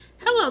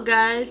Hello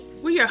guys,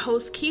 we're your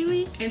hosts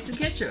Keely and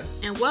Sakitra,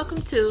 and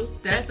welcome to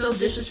That's So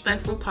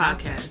Disrespectful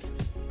Podcast.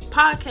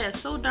 Podcast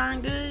so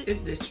darn good,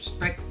 it's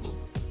disrespectful.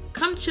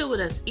 Come chill with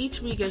us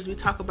each week as we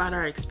talk about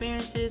our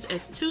experiences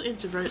as two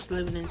introverts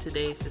living in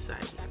today's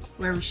society.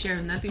 Where we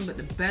share nothing but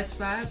the best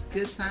vibes,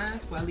 good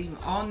times, while leaving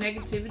all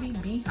negativity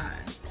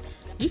behind.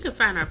 You can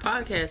find our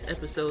podcast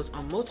episodes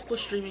on multiple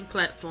streaming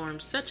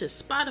platforms such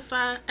as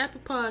Spotify,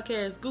 Apple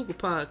Podcasts, Google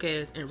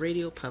Podcasts, and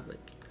Radio Public.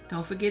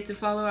 Don't forget to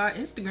follow our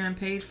Instagram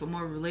page for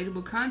more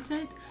relatable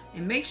content,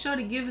 and make sure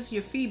to give us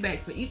your feedback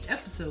for each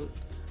episode.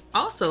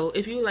 Also,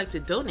 if you would like to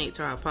donate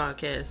to our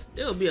podcast,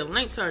 there will be a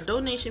link to our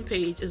donation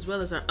page as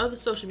well as our other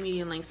social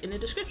media links in the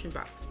description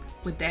box.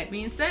 With that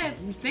being said,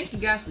 we thank you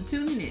guys for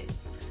tuning in.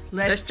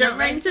 Let's jump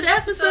right into the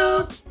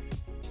episode.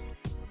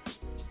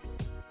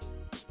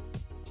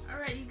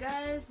 Alright, you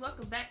guys,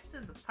 welcome back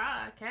to the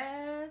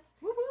podcast.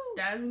 Woo-hoo.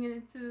 Diving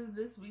into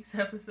this week's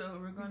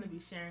episode, we're going to be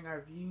sharing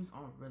our views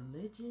on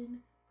religion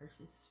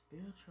versus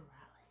spirituality.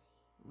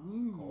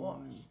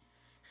 Gosh.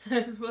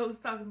 As well as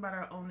talking about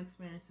our own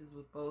experiences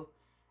with both,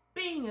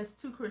 being as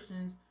two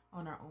Christians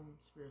on our own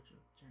spiritual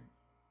journey.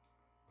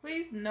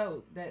 Please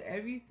note that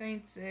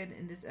everything said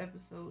in this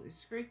episode is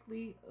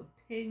strictly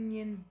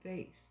opinion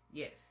based.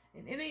 Yes.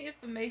 And any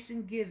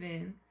information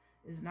given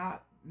is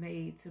not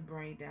made to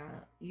bring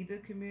down either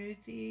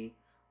community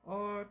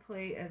or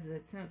play as an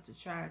attempt to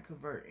try and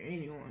convert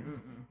anyone.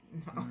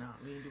 No,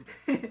 we didn't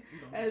do that.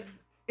 As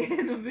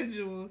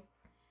individuals,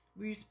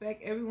 we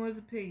respect everyone's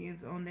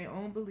opinions on their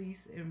own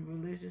beliefs and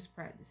religious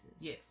practices.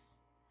 Yes.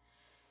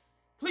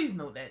 Please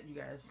note that, you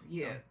guys.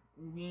 Yeah.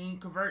 We ain't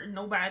converting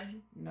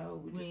nobody.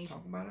 No, we just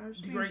talking about our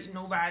experiences. Degrading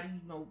nobody.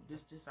 No,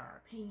 just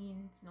our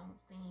opinions. You know what I'm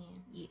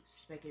saying? Yes.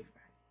 Respect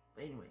everybody.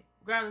 But anyway,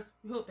 regardless,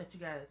 we hope that you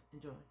guys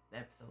enjoy the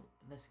episode.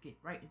 And let's get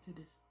right into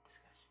this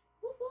discussion.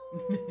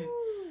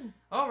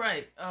 All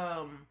right.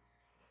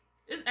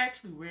 It's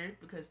actually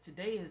weird because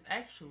today is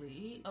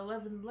actually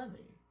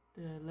 11/11.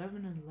 The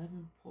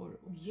 11/11 portal.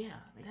 Yeah,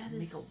 that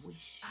make a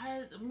wish.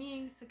 Me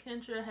and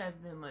Sakitra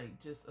have been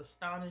just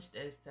astonished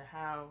as to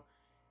how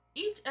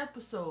each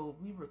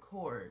episode we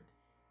record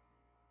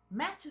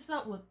matches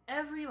up with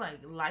every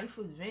life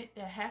event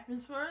that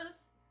happens for us.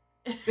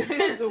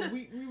 The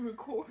week we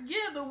record.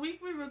 Yeah, the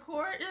week we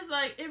record is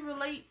it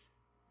relates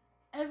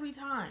every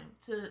time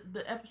to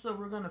the episode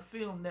we're gonna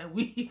film that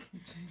week.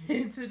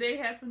 And today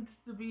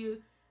happens to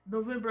be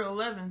November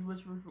 11th,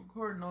 which we're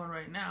recording on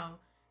right now,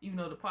 even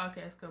though the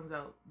podcast comes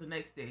out the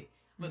next day.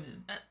 But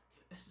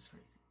that's just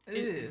crazy.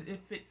 It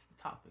fits the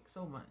topic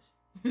so much.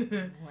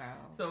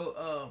 Wow.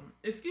 So,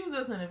 excuse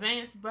us in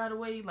advance, by the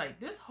way,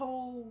 this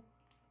whole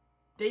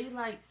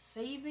daylight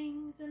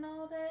savings and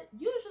all that.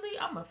 Usually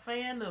I'm a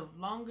fan of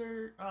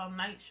longer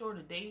nights,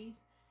 shorter days.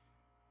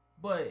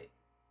 But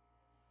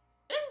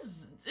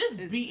it's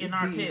beating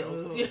our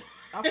tails.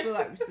 I feel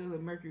like we're still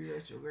in Mercury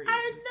retrograde.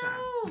 I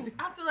know.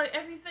 I feel like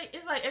everything,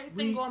 it's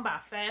everything going by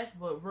fast,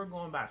 but we're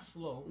going by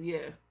slow.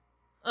 Yeah.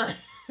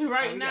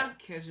 Right now. Gotta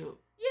catch up.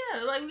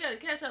 Yeah, we gotta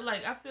catch up.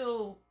 I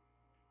feel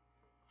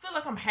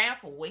like I'm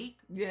half awake.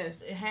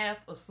 Yes. And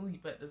half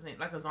asleep at the same,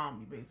 like a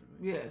zombie, basically.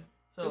 Yeah.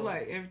 So feel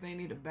like everything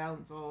need to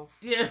balance off.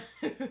 Yeah.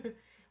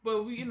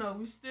 But we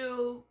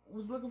still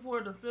was looking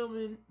forward to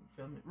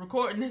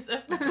recording this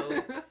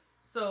episode.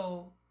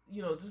 So,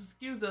 just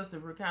excuse us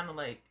if we're kind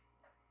of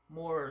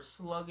more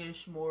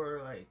sluggish,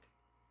 more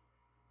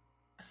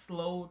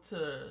slow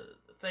to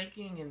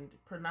thinking and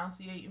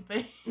pronunciating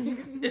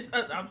things.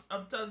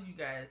 I'm telling you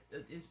guys,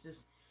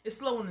 it's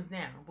slowing us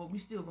down, but we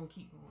still gonna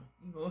keep going.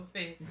 You know what I'm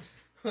saying?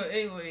 But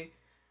anyway,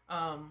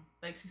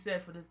 like she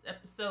said, for this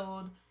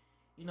episode,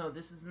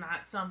 this is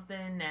not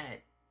something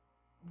that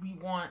we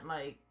want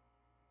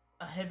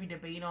a heavy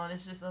debate on.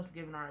 It's just us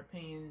giving our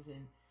opinions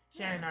and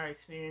sharing our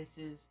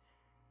experiences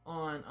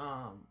on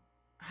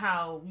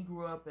how we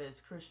grew up as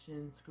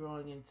Christians,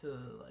 growing into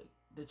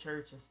the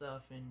church and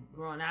stuff, and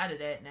growing out of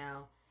that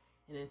now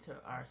and into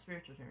our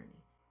spiritual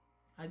journey.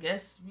 I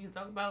guess we could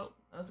talk about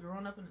us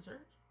growing up in the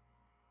church.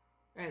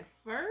 At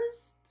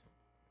first,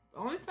 the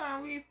only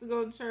time we used to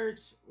go to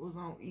church was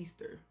on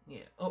Easter.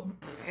 Yeah. Oh.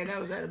 And that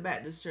was at a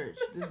Baptist church,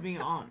 just being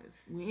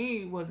honest.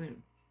 We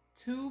wasn't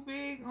too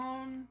big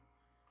on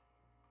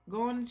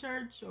going to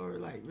church or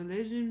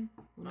religion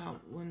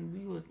when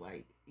we was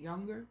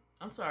younger.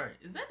 I'm sorry,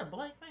 is that a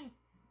black thing?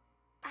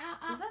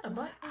 Is that a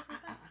black person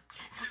thing?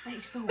 I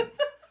think so.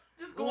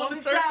 Just going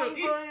to church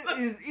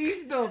is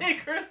Easter and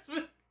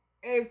Christmas.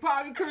 And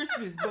probably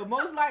Christmas, but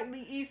most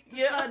likely Easter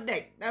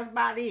Sunday. That's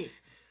about it.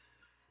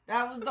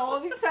 That was the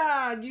only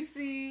time you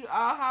see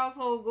our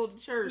household go to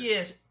church.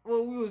 Yes.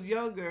 When we was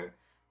younger.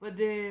 But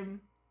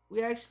then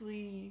we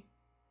actually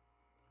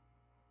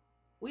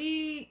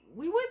we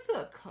went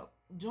to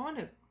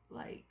joined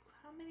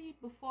how many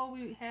before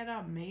we had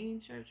our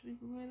main church we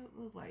went? It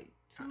was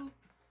two.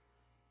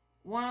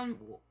 One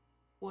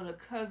with a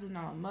cousin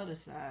on our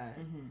mother's side.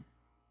 Mm-hmm.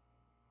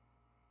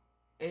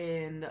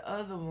 And the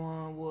other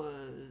one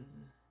was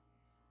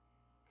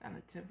kind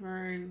of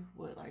temporary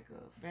with a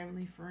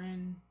family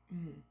friend.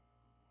 Mm-hmm.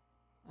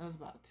 That was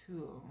about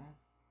two of them.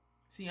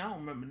 See, I don't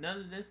remember none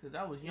of this because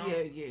I was young. Yeah,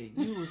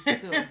 you was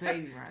still a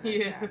baby around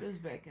that time. This was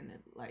back in the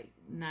like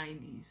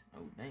 90s.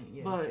 Oh dang,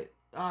 yeah. But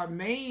our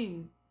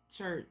main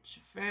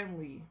church,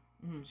 family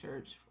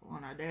church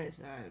on our dad's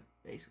side,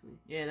 basically.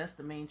 Yeah, that's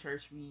the main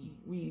church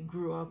we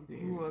grew up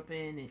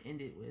in and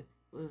ended with.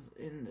 It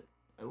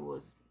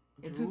was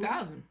in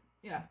 2000.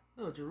 Yeah.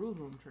 Oh,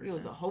 Jerusalem church. It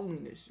was a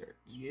holiness church.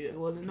 Yeah. It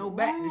wasn't no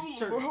Baptist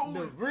church.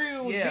 The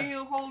real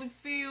deal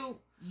Holyfield.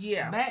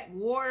 Yeah.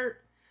 Backwater.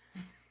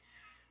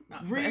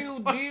 Real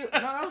deal. No,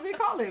 that's what they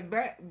call it.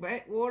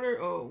 Backwater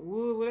or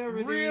wood, whatever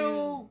it is.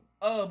 Real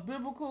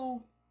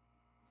biblical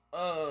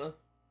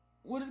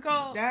what is it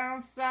called?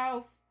 Down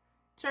south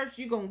church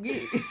you gonna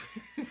get.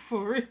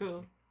 For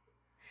real.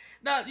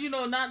 Not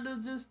not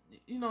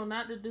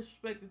to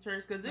disrespect the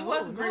church, because it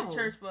was a great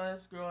church for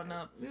us growing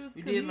up.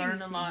 We did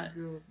learn a lot,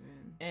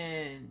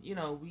 and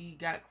we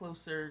got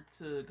closer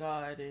to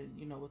God,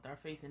 and with our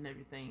faith and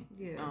everything.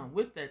 Yeah.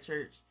 With that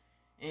church,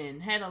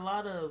 and had a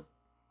lot of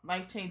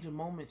life-changing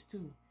moments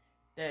too,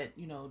 that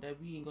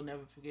that we ain't gonna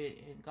never forget.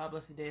 And God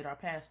bless the dead, our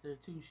pastor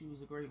too. She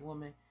was a great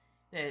woman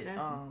that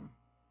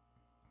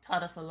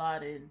taught us a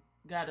lot and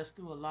got us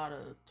through a lot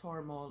of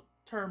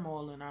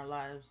turmoil in our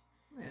lives.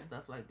 And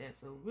stuff like that.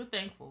 So we're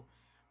thankful.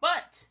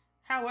 But,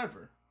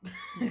 however,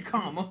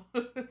 comma,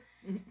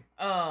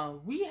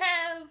 we've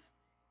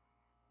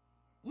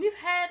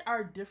had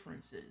our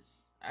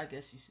differences, I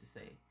guess you should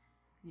say.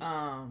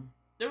 Yeah.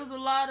 There was a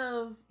lot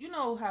of,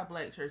 how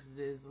black churches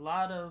is, a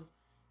lot of,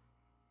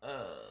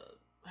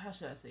 how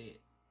should I say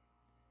it?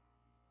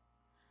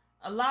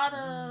 A lot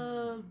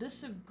of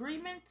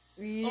disagreements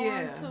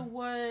on to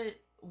what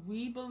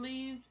we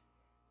believed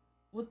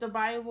with the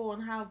Bible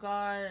and how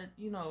God,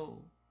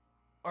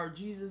 or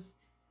Jesus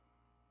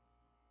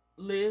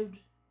lived,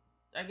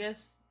 I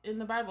guess, in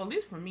the Bible. At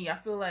least for me, I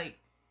feel like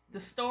the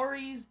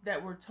stories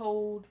that were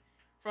told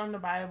from the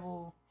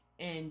Bible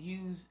and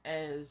used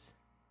as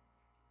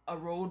a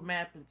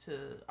roadmap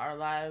into our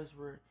lives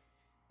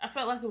I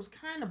felt like it was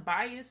kind of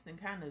biased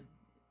and kind of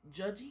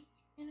judgy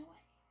in a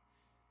way.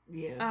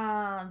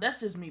 Yeah. That's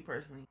just me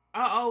personally.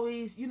 I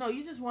always, you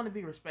just want to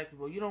be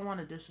respectable. You don't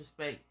want to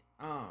disrespect,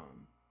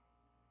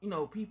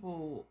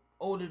 people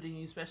older than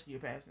you, especially your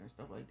pastor and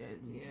stuff like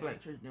that. Yeah. Black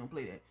church don't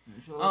play that.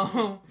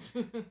 Sure.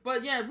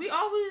 But yeah, I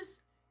guess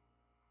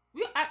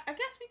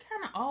we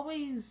kind of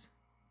always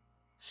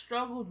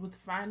struggled with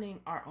finding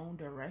our own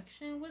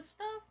direction with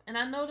stuff. And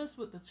I noticed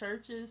with the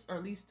churches, or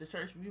at least the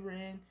church we were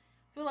in,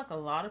 I feel like a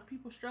lot of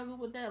people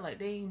struggled with that. Like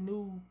they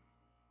knew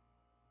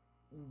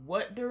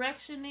what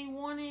direction they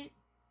wanted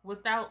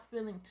without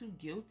feeling too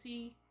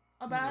guilty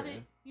about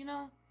it,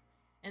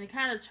 And the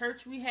kind of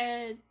church we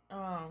had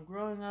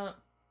growing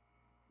up,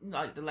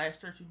 like the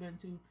last church we've been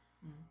to,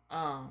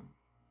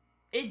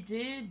 it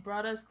did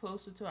brought us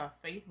closer to our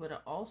faith, but it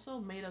also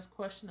made us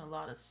question a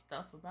lot of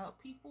stuff about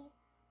people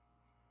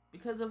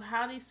because of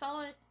how they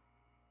saw it.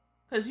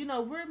 Because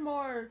we're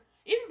more,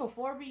 even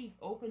before we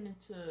opened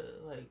into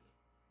like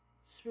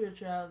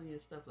spirituality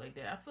and stuff like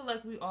that, I feel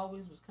like we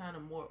always was kind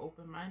of more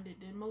open-minded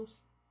than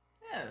most.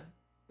 Yeah,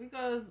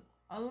 because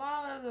a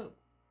lot of the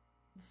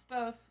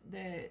stuff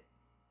that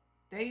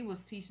they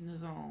was teaching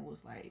us on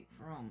was like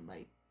from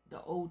like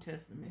the Old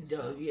Testament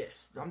stuff.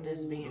 Yes. I'm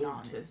just being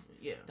honest.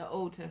 Yeah. The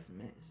Old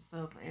Testament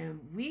stuff.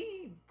 And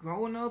we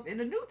growing up in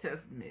the New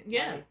Testament.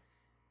 Yeah. Like,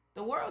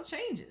 the world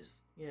changes.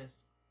 Yes.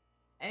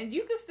 And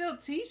you can still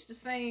teach the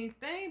same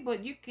thing,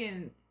 but you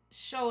can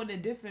show it a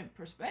different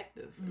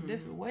perspective in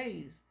different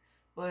ways.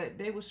 But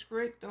they were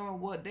strict on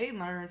what they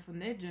learned from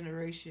their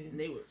generation.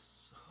 They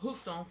was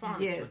hooked on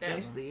phonics. Yes,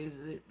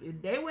 basically.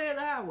 They were the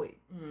highway.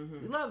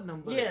 We loved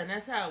them. But yeah, and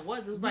that's how it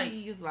was. It was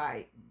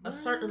like a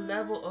certain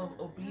level of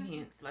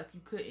obedience. Like you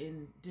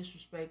couldn't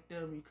disrespect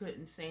them. You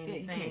couldn't say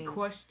anything. You can't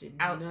question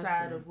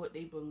outside nothing of what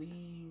they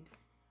believed,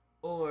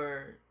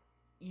 or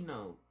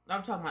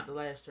I'm talking about the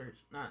last church,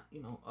 not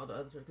all the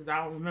other churches. Because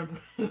I don't remember.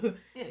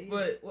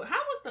 But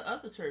how was the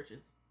other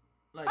churches?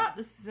 Like, about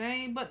the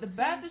same, but the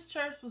Baptist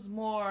church was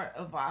more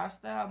of our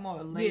style,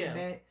 more laid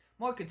back,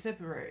 more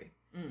contemporary.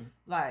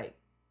 Like,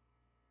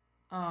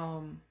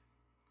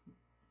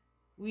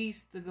 we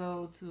used to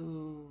go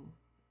to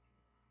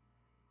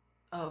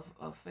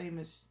a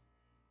famous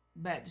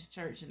Baptist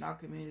church in our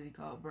community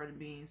called Bread and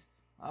Beans.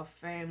 Our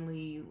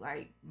family,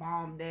 like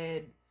mom,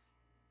 dad,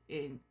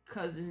 and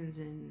cousins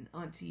and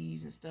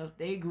aunties and stuff,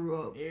 they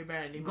grew up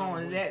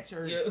going to that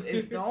church. Yeah.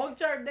 If the only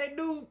church they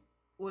knew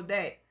was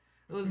that.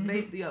 It was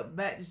basically a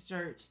Baptist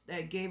church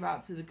that gave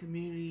out to the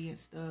community and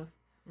stuff.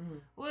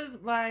 It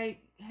was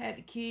like, had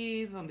the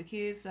kids on the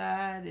kids'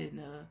 side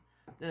and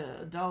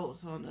the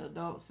adults on the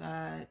adult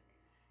side.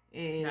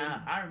 And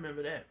I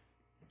remember that.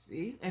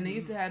 See? And they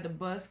used to have the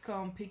bus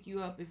come pick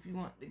you up if you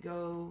want to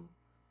go.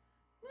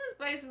 It was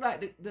basically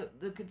like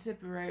the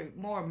contemporary,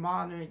 more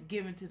modern,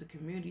 given to the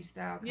community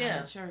style kind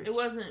of church. It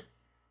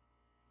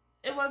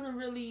wasn't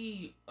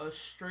really a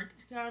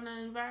strict kind of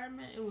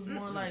environment. It was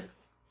more like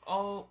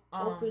all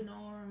open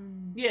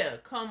arms. Yeah,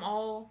 come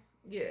all.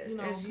 Yeah,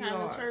 kind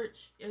of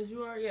church as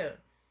you are. Yeah,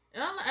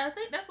 And I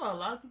think that's why a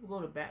lot of people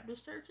go to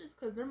Baptist churches,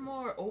 because they're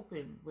more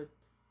open with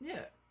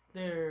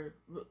their,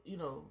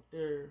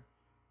 their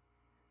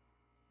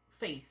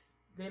faith.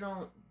 They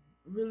don't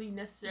really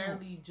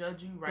necessarily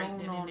judge you right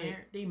then and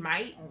there. They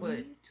might, but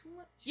too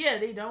much. Yeah,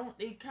 they don't.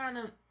 They kind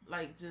of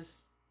like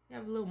just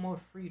have a little more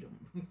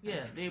freedom.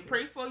 Yeah, they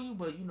pray for you,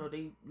 but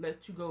they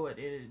let you go at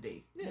the end of the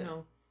day.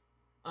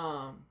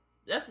 Yeah.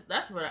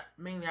 That's what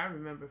mainly I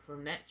remember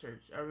from that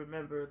church. I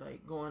remember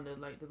like going to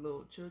like the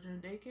little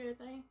children daycare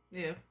thing.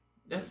 Yeah.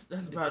 That's the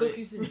about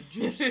cookies it. and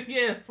juice.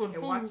 Yeah, for the and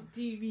food. Watch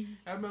TV.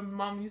 I remember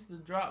Mom used to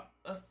drop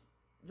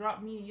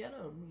me and Yetta,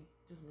 or me,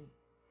 just me.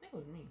 I think it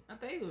was me. I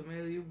think it was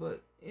mainly you,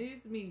 but it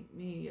used to be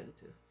me and Yetta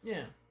too.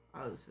 Yeah,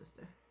 our little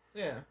sister.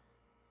 Yeah,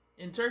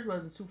 and church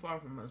wasn't too far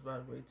from us, by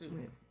the way, too.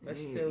 Yeah, it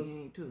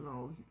ain't too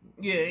long.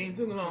 Yeah, it ain't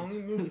too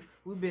long.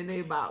 We've been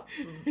there about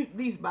at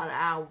least about an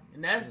hour,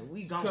 and that's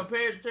we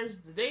compared to churches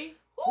today.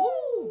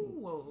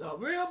 Ooh, the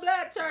real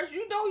black church,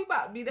 you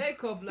about to be there a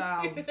couple of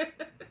hours.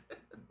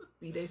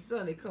 Be there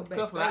Sunday, come back.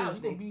 Couple hours,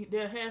 you gonna be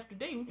there half the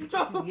day. What you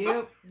talking about?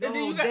 Yep. And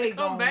then you got to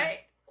come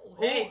back.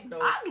 Hey, no.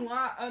 I do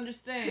not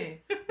understand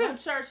them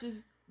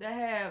churches that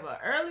have an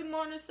early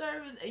morning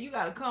service and you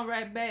got to come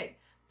right back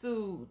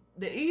to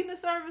the evening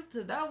service.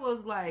 Cause that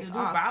was like do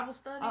Bible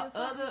study or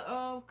something?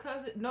 Other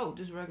cousin, no,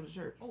 just regular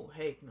church. Oh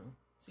heck no.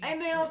 See,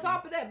 and then on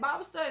top of that,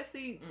 Bible study.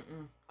 See,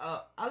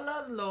 I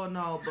love the Lord and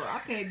all, but I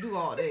can't do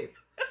all that.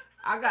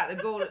 I got to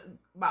go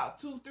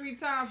about 2-3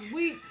 times a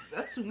week.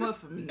 That's too much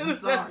for me. I'm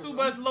sorry. That's too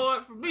much,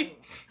 Lord, for me.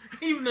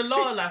 Even the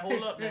Lord, like,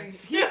 hold up, man.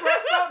 He rest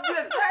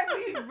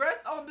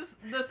on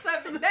the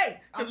seventh day.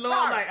 The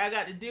Lord, like, I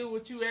got to deal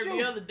with you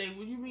every other day.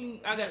 What you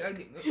mean? I got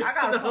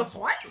to come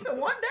twice in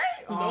one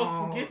day.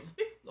 Lord, forget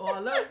me. Lord, I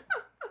love you.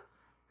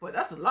 But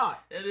that's a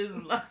lot. That is a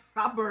lot.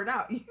 I burn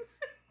out.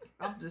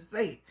 I'm just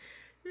saying.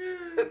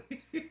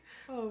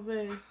 Oh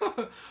man.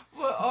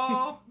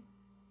 But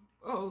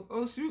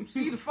Oh shoot!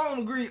 See the phone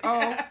agree. For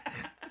real, like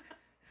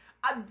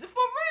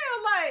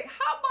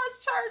how much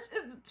church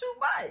is too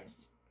much?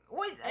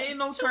 Wait, ain't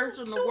no church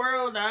in the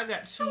world that I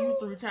got to see you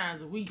 3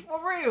 times a week.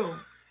 For real,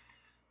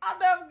 I'll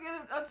never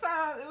get a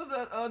time. It was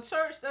a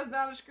church that's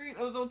down the street.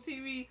 It was on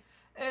TV,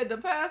 and the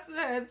pastor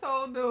had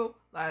told them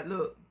like,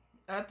 "Look,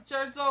 after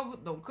church's over,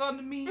 don't come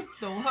to me,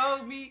 don't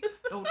hug me,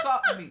 don't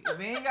talk to me. If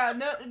it ain't got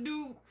nothing to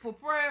do for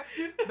prayer,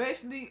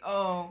 basically,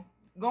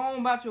 go on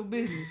about your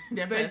business."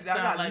 That basically, I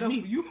got like enough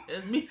me. for you.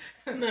 That's me.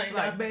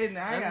 Like, baby,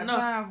 I ain't got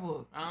time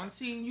for it. I done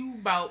seen you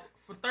about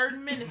for 30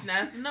 minutes. Now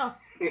that's enough.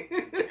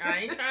 I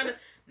ain't trying to.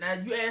 Now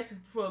you asked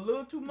for a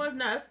little too much.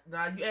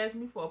 Now you asked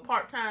me for a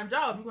part-time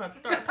job. You gonna have to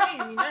start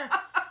paying me now.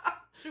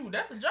 Shoot,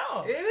 that's a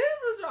job. It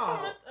is a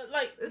job.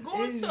 It's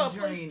going to a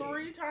place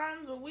 3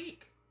 times a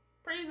week,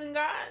 praising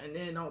God. And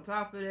then on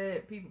top of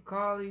that, people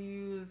calling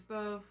you and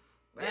stuff.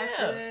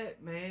 After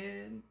that,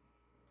 man.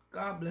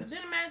 God bless.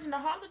 Then imagine the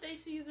holiday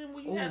season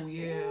where you have. Oh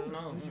yeah,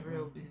 no, it's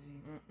real busy.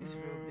 It's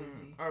real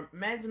busy. Or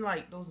imagine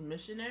like those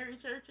missionary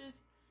churches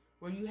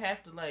where you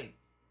have to like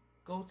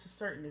go to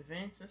certain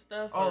events and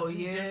stuff. Or do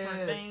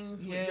different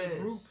things with your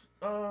group.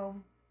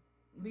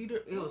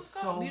 Leader. It was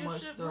so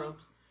much stuff.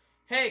 Groups.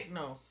 Heck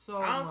no. So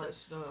much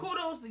stuff.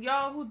 Kudos to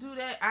y'all who do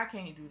that. I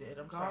can't do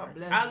that. I'm sorry.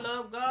 Bless I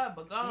love God,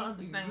 but God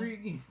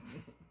understands.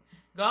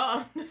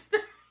 God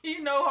understands. He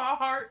know our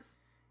hearts.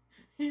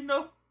 He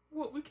know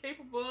what we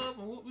capable of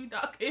and what we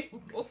not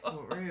capable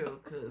of. For real,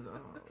 cause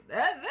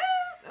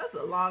that's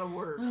a lot of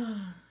work.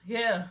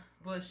 Yeah,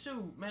 but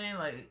shoot, man,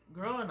 like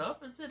growing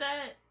up into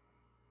that,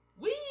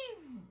 we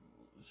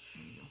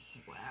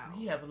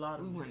have a lot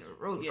of. We went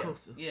a roller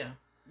coaster. Yeah,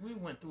 we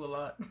went through a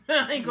lot.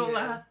 I ain't gonna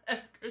lie, as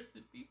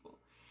Christian people.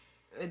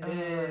 And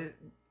then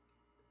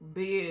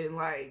being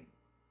like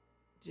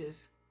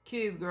just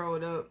kids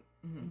growing up.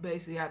 You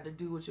basically have to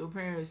do what your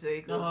parents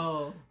say.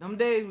 Cause them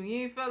days when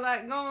you ain't felt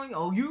like going,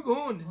 you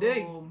going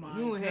today. Oh my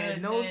you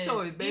had no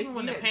choice. Basically, even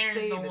when the you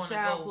parents don't want to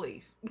go.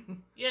 Place.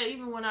 Yeah,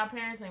 even when our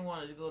parents ain't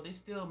wanted to go, they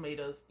still made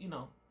us.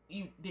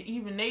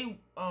 Even they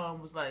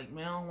was like,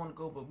 man, I don't want to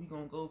go, but we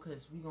gonna go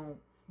because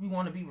we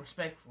want to be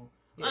respectful.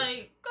 Yes.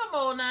 Like, come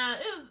on now,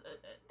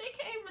 they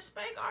can't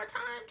respect our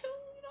time too.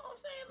 You know what I'm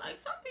saying? Like,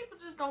 some people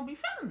just don't be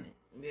feeling it.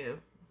 Yeah.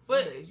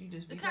 But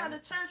the kind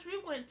of church we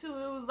went to,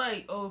 it was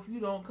like, if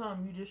you don't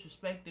come, you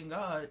disrespecting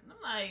God. And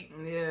I'm like,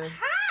 yeah,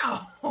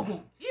 how?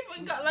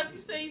 Even God, like you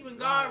say, even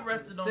God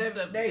rested on the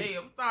 7th day.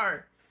 I'm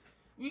sorry,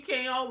 we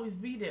can't always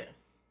be there.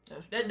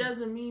 That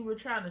doesn't mean we're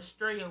trying to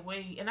stray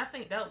away. And I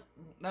think that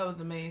was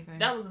the main thing.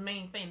 That was the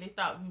main thing. They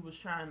thought we was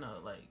trying to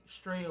like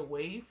stray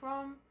away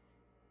from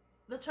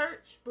the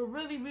church, but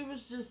really we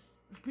was just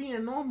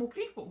being normal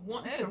people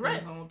wanting to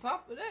rest. On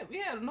top of that, we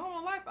had a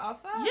normal life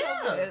outside.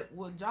 Yeah,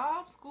 with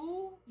job,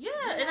 school. Yeah,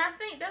 and I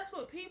think that's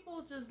what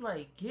people just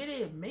like get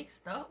it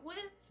mixed up with,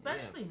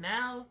 especially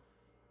now.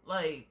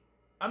 Like,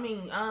 I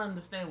mean, I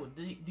understand with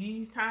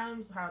these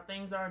times how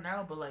things are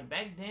now, but like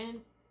back then,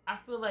 I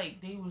feel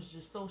like they was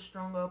just so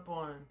strung up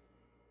on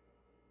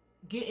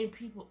getting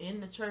people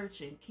in the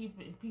church and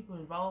keeping people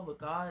involved with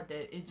God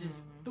that it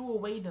just threw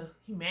away the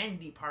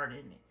humanity part in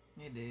it.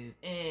 It did.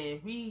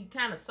 And we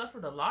kind of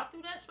suffered a lot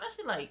through that,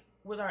 especially like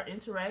with our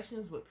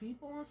interactions with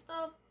people and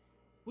stuff.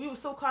 We were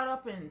so caught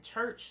up in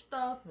church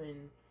stuff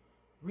and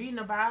reading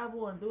the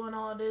Bible and doing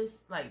all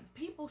this. Like,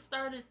 people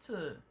started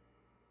to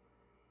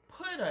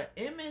put an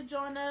image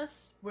on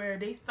us where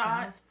they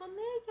thought... Sounds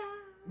familiar.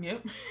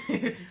 Yep.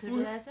 Listen to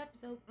the last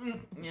episode.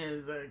 Yeah,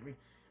 exactly.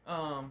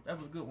 That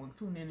was a good one.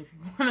 Tune in if you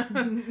want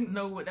to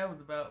know what that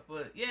was about.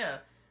 But yeah,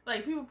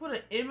 like, people put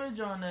an image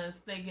on us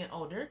thinking,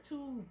 oh, they're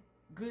two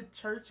good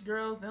church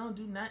girls. They don't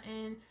do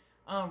nothing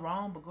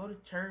wrong but go to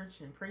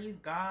church and praise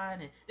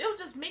God. And they were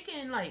just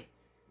making, like,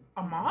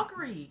 a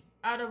mockery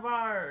out of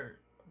our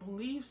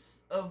beliefs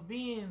of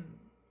being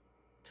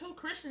two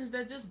Christians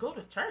that just go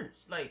to church.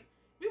 Like,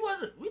 we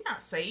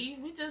not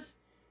saved. We just,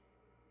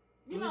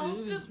 we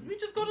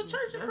just go to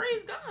church and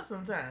praise God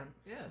sometimes.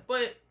 Yeah.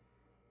 But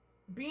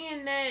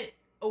being that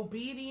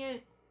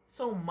obedient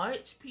so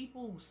much,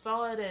 people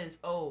saw it as,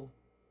 oh,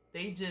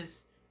 they're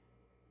just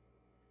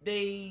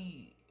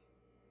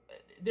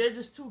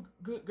two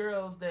good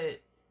girls that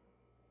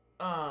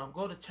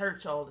go to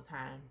church all the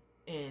time.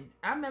 And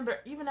I remember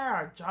even at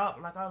our job,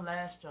 like our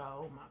last job,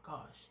 oh my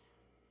gosh,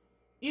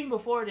 even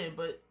before then,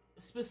 but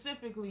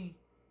specifically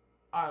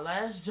our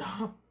last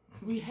job,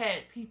 we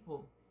had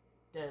people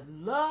that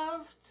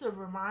love to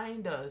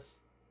remind us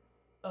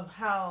of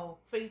how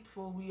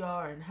faithful we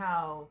are and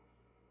how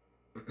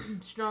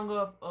strung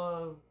up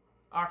of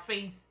our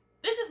faith.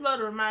 They just love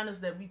to remind us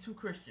that we two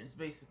Christians,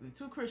 basically.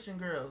 Two Christian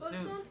girls. But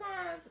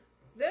sometimes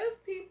there's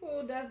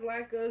people that's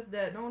like us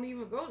that don't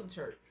even go to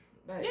church.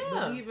 Like,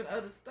 believe in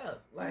other stuff.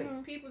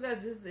 Like, people that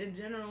just in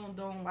general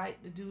don't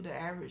like to do the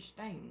average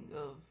thing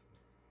of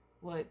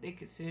what they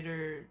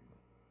consider,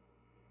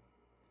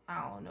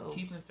 I don't know,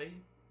 keeping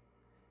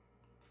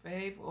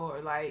faith or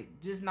like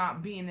just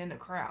not being in the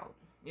crowd.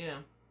 Yeah.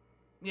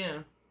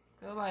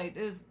 Cause like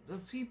there's the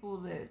people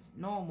that's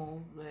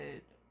normal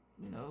that,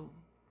 you know,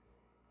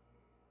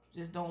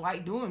 just don't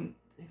like doing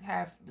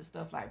half the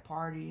stuff like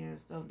party and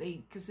stuff.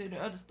 They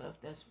consider other stuff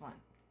that's fun.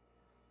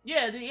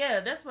 Yeah,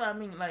 that's what I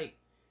mean. Like,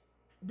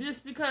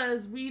 just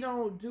because we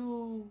don't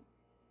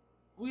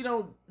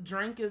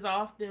drink as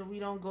often, we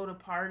don't go to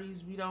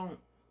parties, we don't,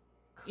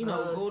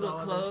 go to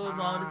clubs,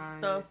 all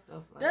this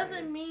stuff like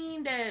doesn't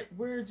mean that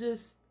we're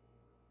just,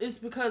 it's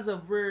because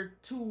of we're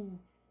two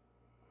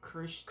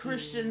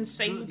Christian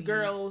saved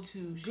girls,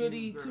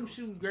 goody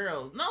two-shoe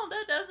girls. No,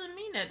 that doesn't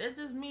mean that. That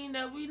just mean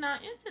that we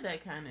not into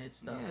that kind of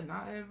stuff. Yeah,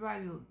 not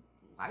everybody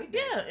like that.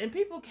 Yeah, and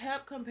people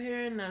kept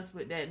comparing us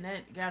with that, and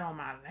that got on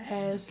my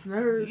last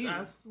nerves,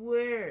 I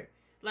swear.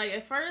 Like,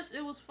 at first,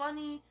 it was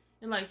funny,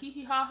 and like, hee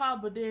hee ha ha,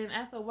 but then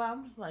after a while,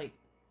 I'm just like,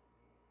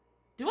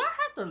 do I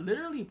have to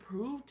literally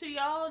prove to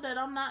y'all that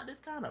I'm not this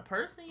kind of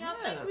person y'all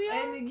think we are?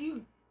 And then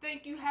you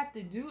think you have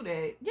to do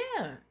that.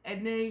 Yeah.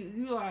 And then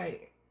you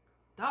like,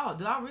 dog,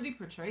 do I really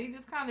portray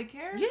this kind of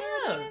character?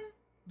 Yeah. Again?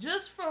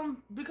 Just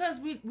because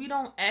we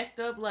don't act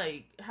up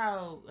like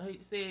how I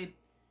said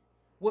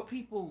what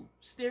people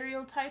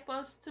stereotype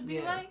us to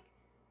be like.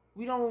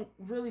 We don't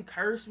really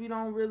curse. We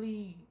don't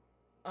really,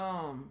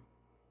 I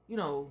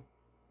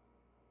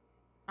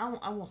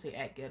won't say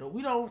act ghetto.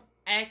 We don't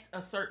act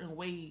a certain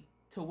way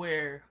to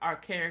where our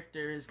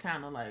character is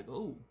kind of like,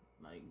 oh,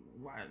 like,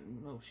 why,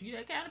 she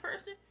that kind of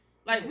person?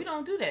 Like, we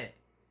don't do that.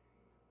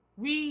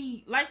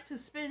 We like to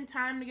spend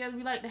time together.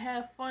 We like to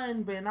have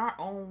fun, but in our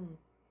own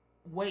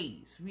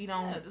ways. We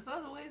don't. Yeah, there's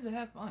other ways to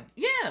have fun.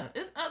 Yeah,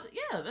 that's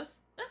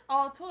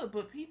all to it.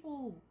 But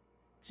people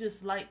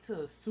just like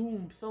to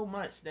assume so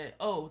much that,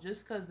 oh,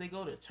 just because they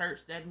go to church,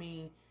 that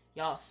means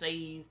y'all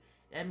saved.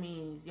 That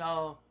means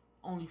y'all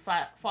only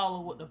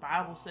follow what the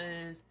Bible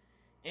says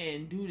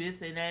and do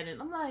this and that.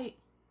 And I'm like,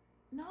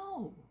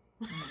 no.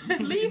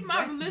 Leave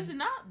my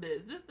religion out there.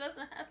 This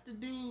doesn't have to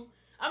do...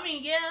 I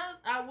mean, yeah,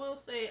 I will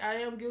say I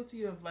am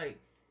guilty of, like,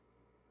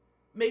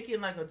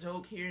 making, like, a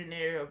joke here and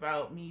there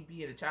about me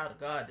being a child of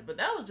God. But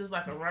that was just,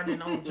 like, a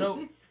running on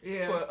joke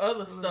for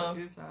other stuff.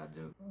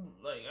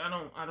 Like,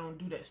 I don't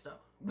do that stuff.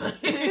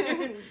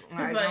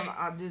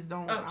 I just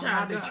don't... I'm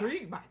not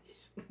intrigued by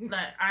this.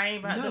 Like, I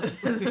ain't about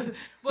to...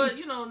 But,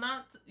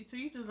 not to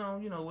each his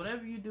own,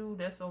 whatever you do,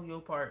 that's on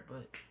your part.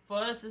 But for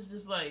us, it's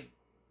just, like...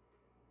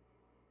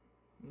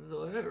 It's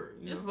whatever.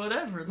 It's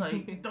whatever.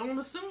 Like, don't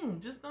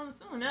assume. Just don't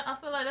assume. I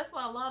feel like that's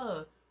why a lot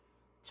of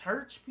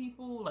church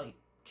people, like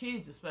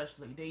kids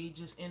especially, they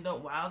just end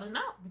up wilding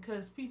out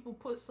because people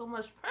put so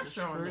much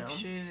pressure on them.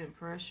 Restriction and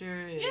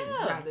pressure. And you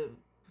got to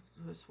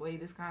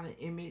persuade this kind of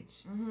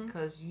image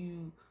because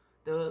you,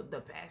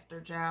 the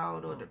pastor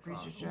child or the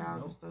preacher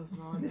child and stuff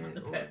and all that.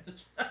 The pastor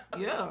child.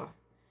 Yeah.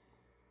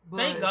 But,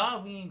 thank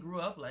God we ain't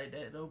grew up like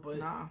that though. But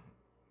nah.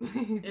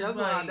 That's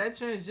why that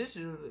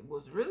transition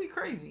was really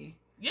crazy.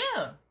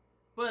 Yeah,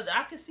 but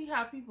I can see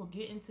how people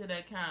get into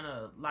that kind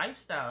of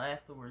lifestyle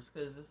afterwards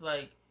because it's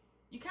like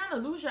you kind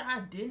of lose your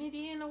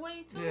identity in a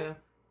way too. Yeah,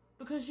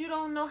 because you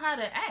don't know how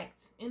to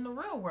act in the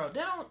real world. They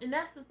don't, and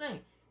that's the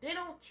thing. They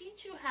don't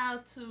teach you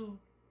how to.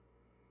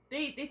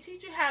 They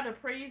teach you how to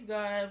praise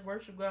God,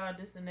 worship God,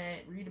 this and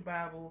that, read the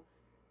Bible,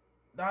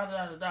 da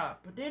da da da.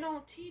 But they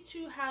don't teach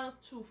you how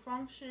to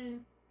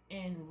function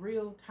in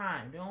real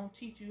time. They don't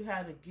teach you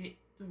how to get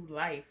through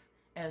life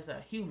as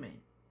a human,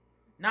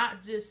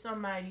 not just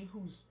somebody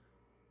who's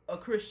a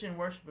Christian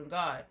worshiping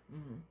God.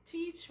 Mm-hmm.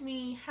 Teach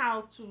me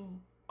how to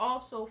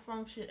also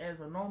function as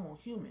a normal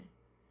human.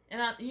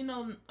 And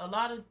a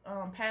lot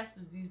of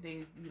pastors these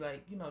days be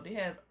like, they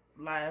have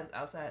lives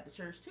outside the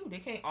church too. They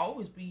can't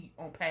always be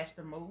on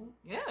pastor mode.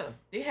 Yeah,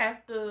 they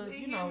have to, they're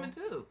human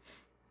too.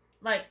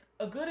 Like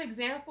a good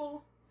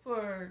example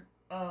for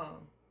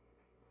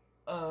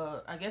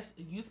I guess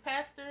youth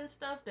pastor and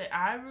stuff that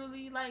I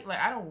really like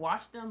I don't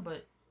watch them,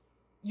 but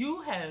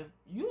you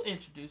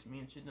introduced me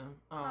into them.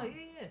 Oh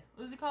yeah.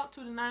 What is it called?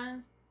 2 to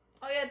 9s?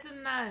 Oh yeah, 2 to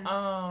 9s.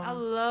 I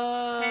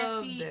love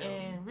Cassie them.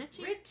 and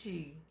Richie.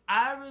 Richie.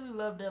 I really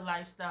love their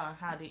lifestyle and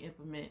how they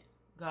implement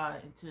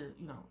God into,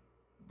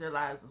 their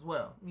lives as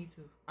well. Me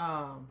too.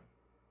 I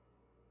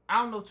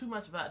don't know too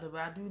much about them,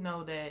 but I do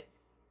know that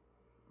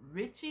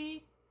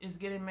Richie is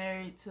getting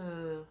married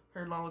to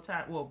her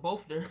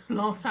both their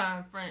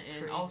longtime friend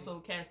and also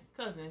Cassie's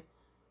cousin,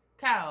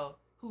 Kyle,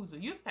 who's a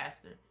youth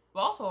pastor, but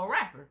also a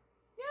rapper.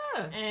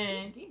 Yeah.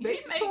 And he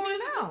makes music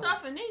and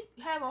stuff, and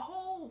they have a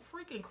whole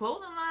freaking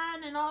clothing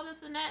line and all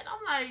this and that.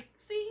 I'm like,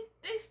 see,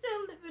 they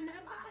still living their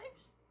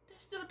lives. They're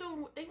still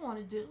doing what they want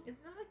to do.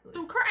 Exactly.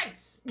 Through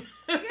Christ.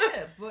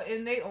 Yeah, but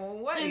in their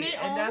own way.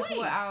 And that's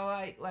what I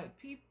like. Like,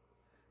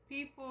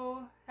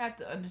 people have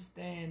to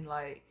understand,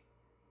 like,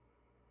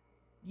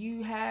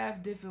 you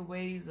have different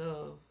ways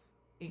of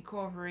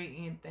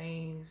incorporating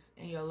things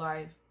in your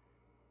life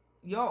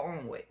your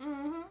own way.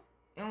 Mm-hmm.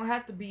 It don't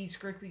have to be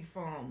strictly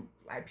from,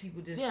 like,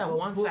 people just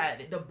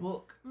one-sided. The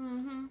book.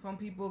 Mm-hmm. Some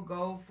people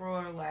go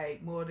for,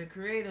 like, more the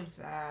creative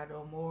side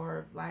or more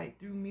of, like,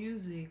 through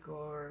music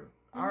or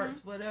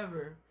arts,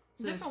 whatever.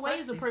 So different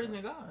ways of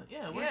praising God.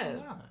 Yeah,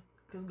 worshiping God.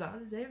 Because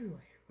God is everywhere.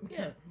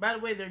 Yeah. By the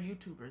way, they're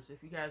YouTubers.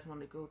 If you guys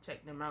want to go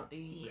check them out,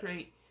 they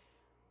create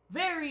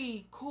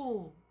very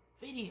cool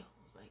videos,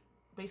 like,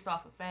 based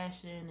off of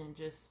fashion and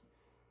just,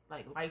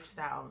 like,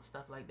 lifestyle and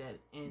stuff like that.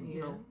 And,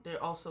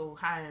 they're also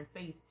high in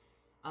faith.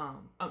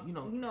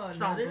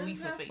 Strong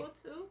belief in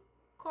faith too.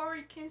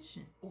 Corey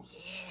Kenshin. Oh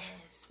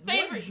yes, one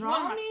of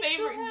my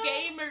favorite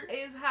gamers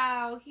is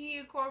how he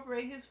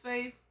incorporate his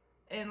faith,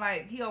 and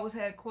like he always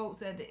had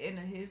quotes at the end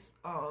of his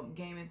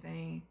gaming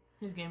thing,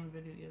 his gaming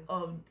video,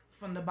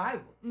 from the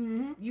Bible.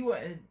 Mm-hmm. You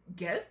wouldn't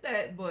guess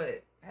that,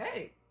 but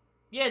hey,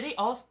 they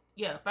also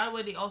By the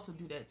way, they also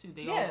do that too.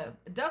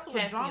 That's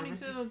what draw me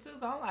to them too.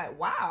 I'm like,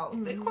 wow,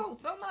 they quote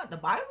something out the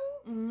Bible.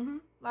 Mm-hmm.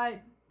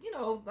 Like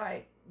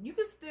like you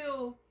can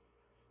still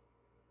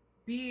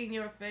be in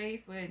your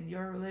faith and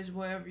your religion,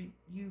 whatever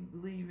you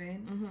believe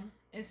in,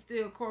 and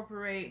still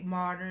incorporate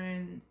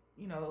modern,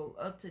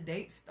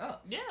 up-to-date stuff.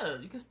 Yeah,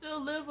 you can still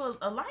live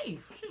a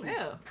life. Shoot.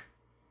 Yeah.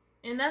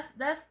 And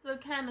that's the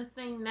kind of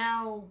thing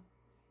now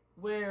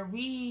where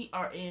we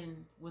are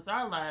in with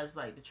our lives,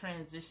 like the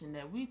transition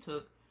that we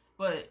took,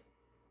 but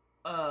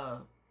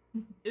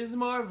it's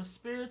more of a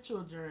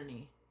spiritual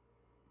journey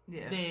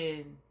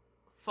than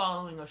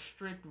following a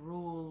strict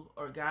rule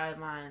or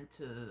guideline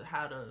to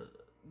how to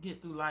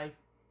get through life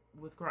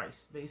with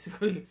Christ,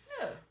 basically.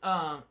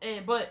 Yeah.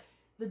 But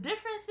the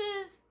difference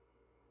is,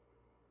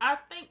 I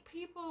think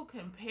people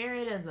compare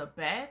it as a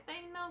bad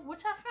thing, though,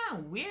 which I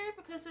found weird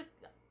because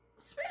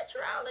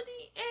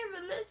spirituality and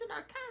religion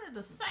are kind of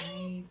the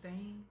same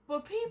thing,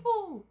 but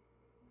people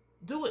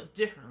do it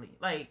differently.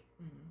 Like,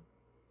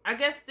 I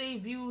guess they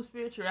view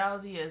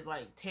spirituality as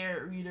like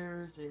tarot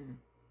readers and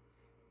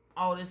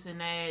all this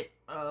and that,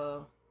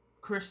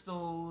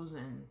 crystals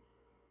and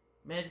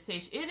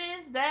meditation. It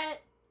is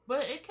that.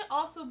 But it can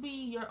also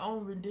be your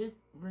own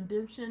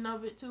redemption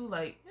of it too.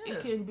 Like it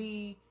can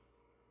be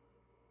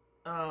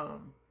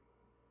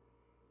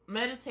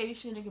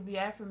meditation. It could be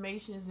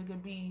affirmations. It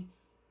could be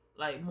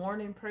like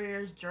morning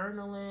prayers,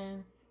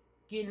 journaling,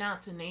 getting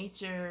out to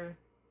nature,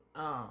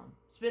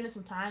 spending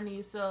some time to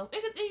yourself.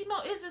 It could,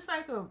 it's just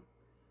like a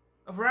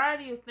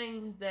variety of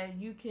things that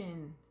you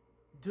can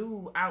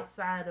do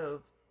outside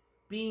of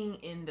being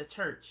in the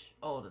church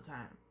all the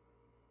time.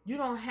 You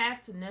don't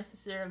have to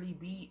necessarily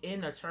be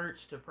in a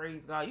church to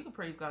praise God. You can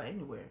praise God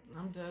anywhere.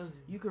 I'm telling you.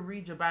 You can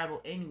read your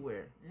Bible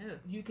anywhere. Yeah.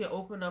 You can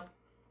open up,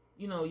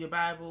 your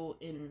Bible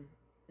in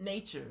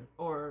nature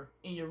or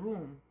in your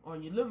room or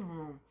in your living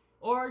room.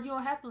 Or you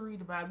don't have to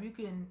read the Bible. You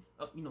can,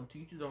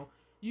 teach your own.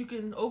 You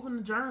can open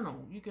a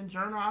journal. You can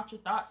journal out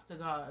your thoughts to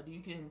God.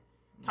 You can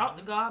talk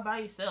to God by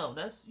yourself.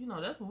 That's,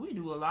 that's what we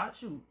do a lot.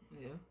 Shoot.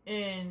 Yeah.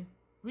 And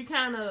we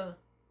kind of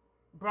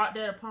brought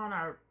that upon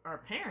our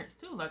parents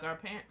too. Like our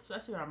parents,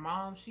 especially our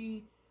mom,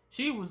 she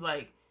was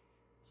like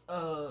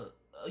a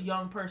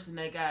young person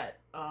that got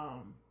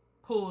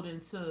pulled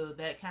into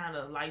that kind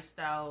of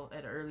lifestyle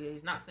at an early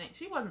age. Not saying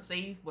she wasn't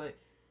saved, but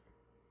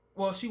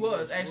she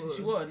was.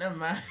 She was. Never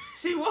mind.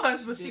 She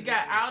was, but she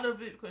got out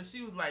of it because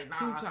she was like,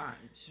 nah, 2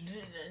 times.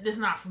 This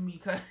not for me.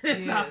 Cause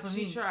it's not for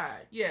me. She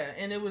tried. Yeah,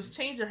 and it was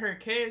changing her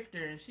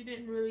character, and she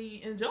didn't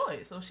really enjoy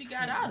it, so she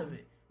got out of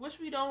it. Which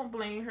we don't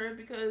blame her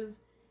because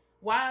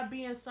why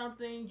be in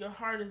something your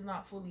heart is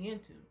not fully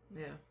into?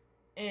 Yeah.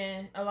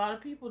 And a lot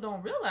of people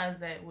don't realize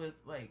that with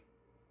like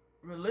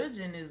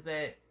religion is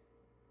that,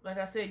 like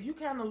I said, you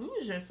kind of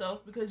lose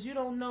yourself because you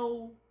don't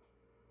know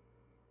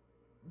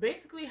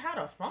basically how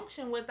to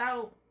function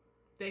without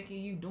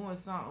thinking you doing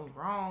something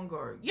wrong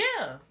or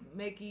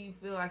making you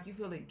feel like you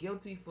feeling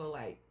guilty for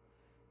like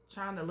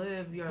trying to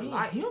live your being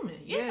life. Human,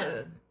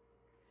 yeah.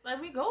 Like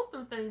we go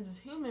through things as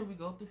human. We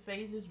go through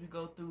phases. We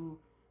go through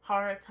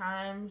hard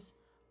times,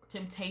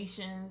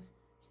 temptations,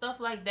 stuff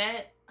like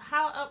that.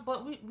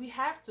 But we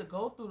have to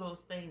go through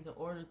those things in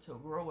order to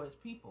grow as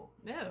people.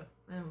 Yeah,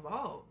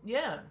 involved.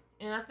 Yeah,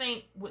 and I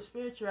think with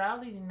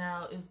spirituality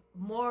now is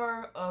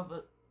more of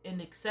an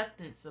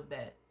acceptance of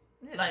that.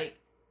 Yeah. Like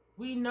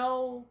we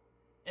know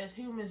as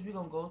humans we're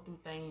gonna go through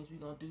things. We're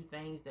gonna do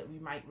things that we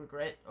might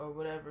regret or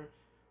whatever,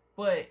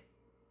 but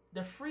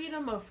the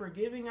freedom of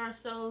forgiving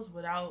ourselves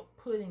without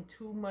putting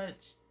too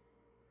much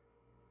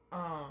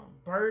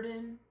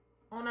burden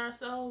on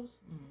ourselves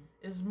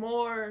is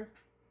more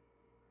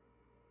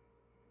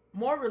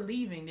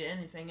relieving than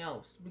anything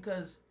else.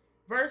 Because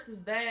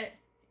versus that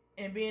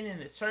and being in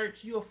the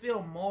church, you'll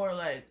feel more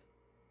like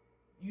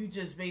you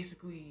just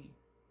basically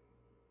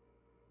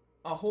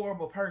a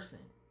horrible person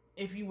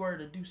if you were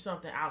to do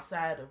something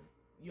outside of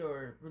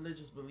your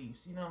religious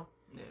beliefs, you know?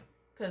 Yeah.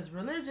 Because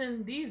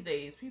religion these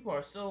days, people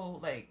are so,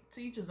 like,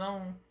 to each his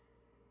own.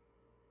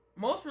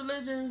 Most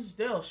religions,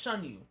 they'll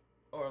shun you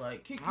or,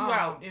 like, kick you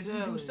out if you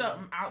do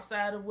something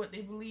outside of what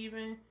they believe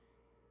in.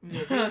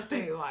 Yeah, they'll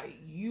think, like,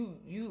 you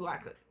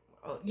like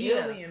a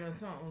alien or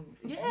something.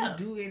 Yeah. If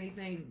you do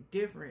anything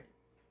different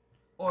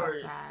or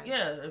outside.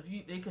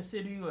 If they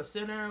consider you a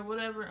sinner or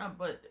whatever.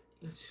 But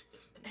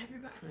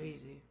everybody's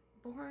crazy.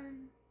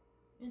 Born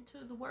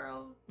into the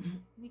world.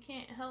 We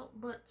can't help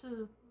but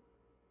to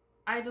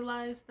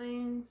idolize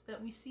things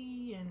that we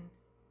see, and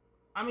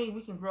I mean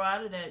we can grow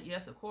out of that,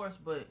 yes, of course,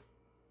 but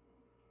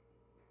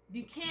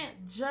you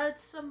can't judge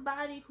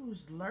somebody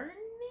who's learning.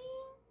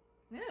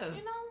 Yeah,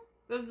 you know,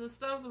 because the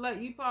stuff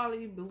like you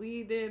probably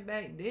believed in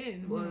back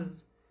then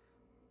was,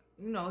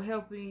 you know,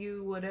 helping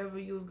you whatever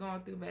you was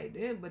going through back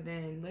then. But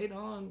then later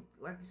on,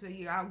 like you said,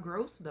 you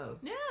outgrow stuff.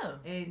 Yeah,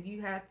 and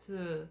you have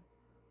to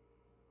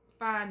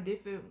find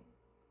different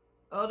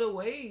other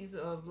ways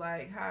of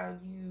like how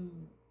you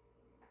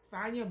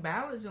find your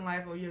balance in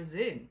life or your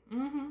zen.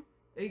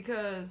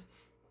 Because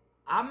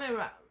I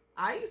remember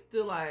I used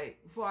to,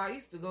 like, before I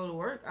used to go to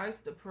work, I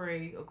used to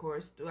pray, of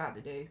course, throughout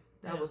the day.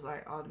 That was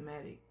like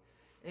automatic.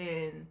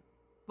 And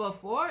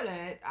before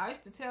that, I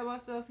used to tell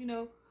myself, you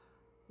know,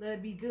 let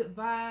it be good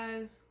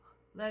vibes,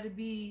 let it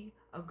be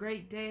a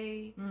great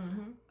day.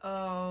 You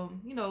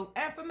know,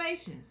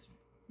 affirmations.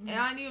 And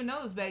I didn't even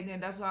notice back then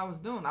that's what I was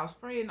doing. I was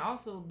praying,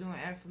 also doing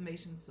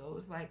affirmations. So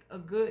it's like a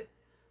good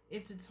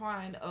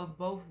intertwine of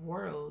both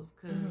worlds,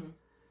 because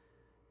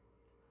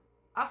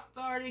I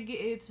started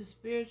getting into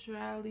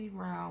spirituality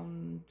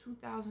around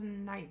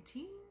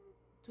 2019,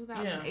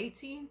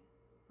 2018,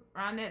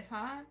 around that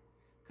time.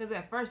 Because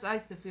at first I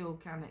used to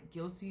feel kind of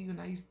guilty when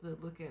I used to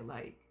look at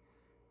like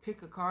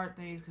pick a card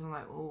things, because I'm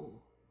like, oh.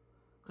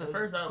 At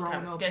first I was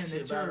kind of sketchy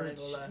about it,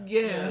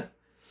 yeah.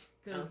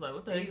 I was like,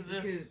 what the heck is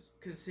this?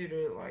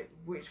 Consider like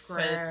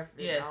witchcraft,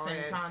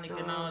 Santanic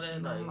and all that.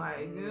 And I'm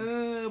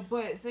like,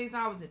 but at the same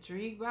time I was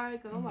intrigued by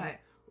it, because I'm like,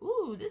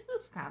 ooh, this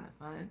looks kind of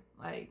fun,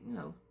 like, you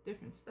know,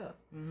 different stuff.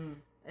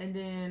 And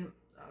then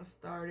I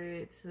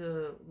started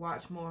to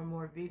watch more and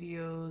more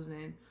videos,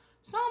 and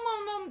some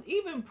of them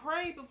even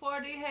prayed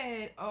before they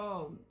had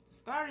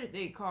started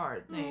their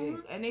card thing,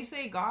 and they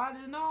say God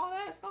and all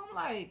that. So I'm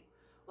like,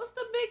 what's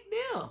the big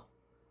deal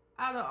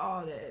out of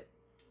all that?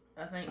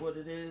 I think what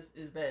it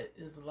is that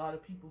there's a lot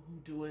of people who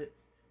do it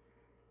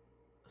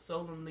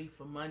solemnly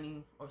for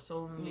money or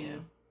solemnly.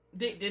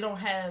 They don't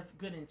have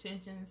good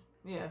intentions.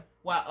 Yeah.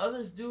 While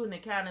others do, and they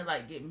kind of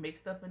like get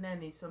mixed up in that,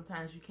 and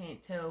sometimes you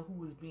can't tell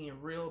who is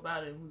being real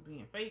about it and who's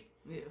being fake.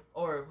 Yeah.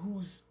 Or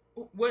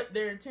what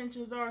their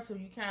intentions are, so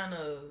you kind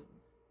of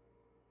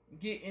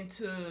get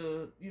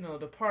into, you know,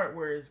 the part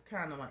where it's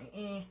kind of like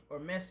or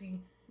messy.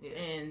 Yeah.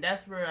 And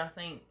that's where I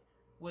think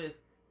with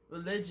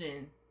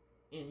religion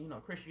and, you know,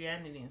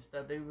 Christianity and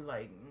stuff, they were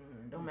like,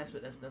 don't mess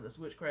with that stuff. That's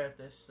witchcraft.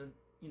 That's,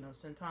 you know,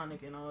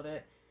 Santanic and all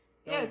that.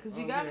 Yeah, because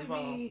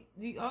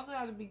you also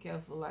have to be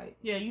careful. Like,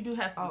 yeah, you do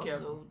have to be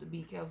careful. Also, to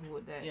be careful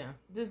with that. Yeah.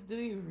 Just do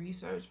your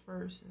research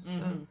first and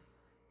stuff.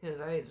 Because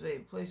I say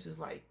places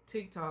like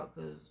TikTok,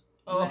 because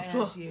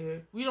last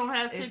year we don't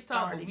have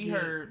TikTok, but we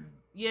heard.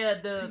 Yeah,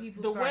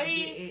 the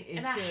way,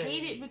 and I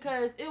hate it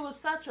because it was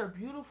such a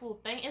beautiful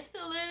thing. It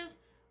still is,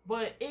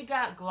 but it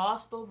got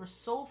glossed over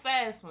so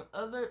fast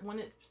when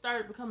it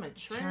started becoming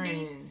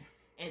trendy.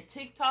 And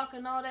TikTok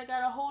and all that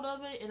got a hold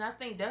of it, and I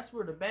think that's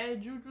where the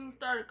bad juju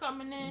started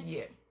coming in.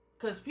 Yeah,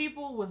 because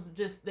people was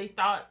just, they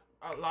thought,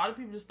 a lot of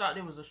people just thought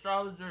there was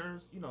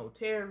astrologers, you know,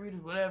 tarot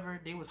readers,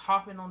 whatever. They was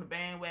hopping on the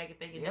bandwagon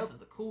thinking this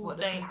is a cool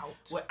thing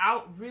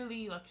without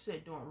really, like you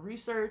said, doing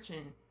research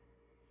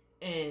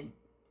and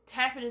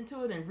tapping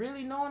into it and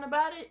really knowing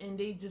about it. And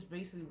they just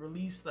basically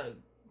released like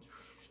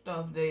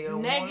stuff they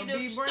don't negative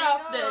be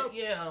stuff up.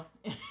 that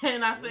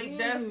and I think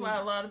that's why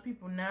a lot of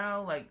people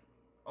now, like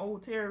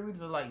old tarot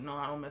readers, are like, no,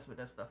 I don't mess with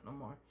that stuff no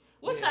more,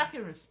 which I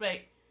can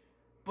respect,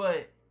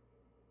 but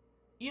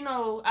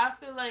I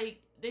feel like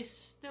they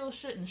still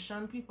shouldn't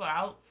shun people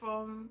out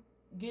from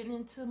getting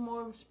into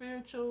more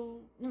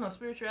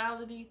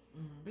spirituality,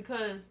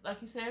 because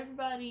like you said,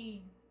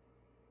 everybody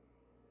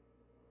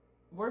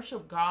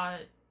worship God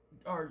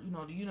or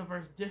the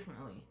universe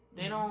differently.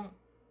 They don't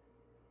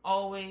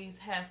always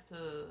have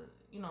to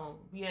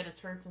be at a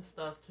church and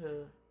stuff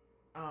to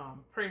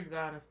praise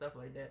God and stuff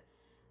like that.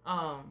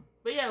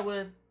 But yeah,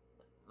 with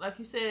like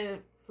you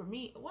said, for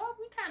me, well,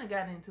 we kind of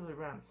got into it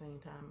around the same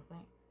time. I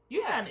think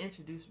you kind of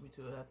introduced me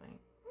to it. I think.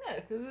 Yeah,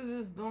 because it's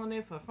just doing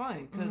it for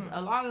fun. Because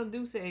a lot of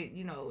them do say,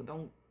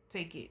 don't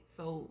take it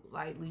so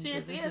lightly.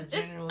 Seriously, it's a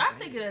general I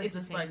take it as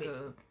just like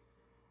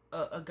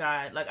a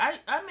guide. Like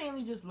I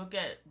mainly just look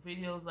at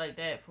videos like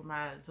that for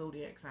my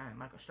zodiac sign,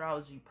 like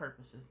astrology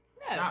purposes.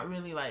 Yeah. Not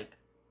really like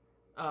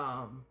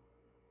how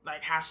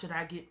should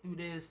I get through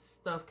this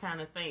stuff kind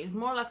of thing. It's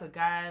more like a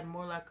guide,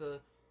 more like a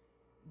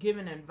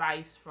giving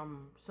advice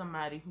from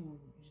somebody who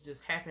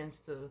just happens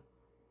to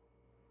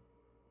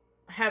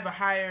have a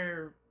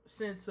higher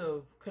sense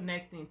of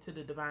connecting to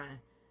the divine.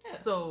 Yeah.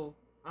 So,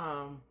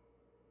 for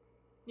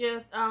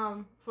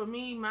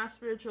me, my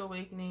spiritual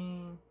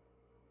awakening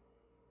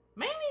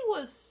mainly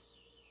was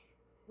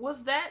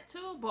that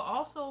too, but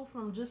also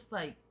from just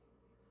like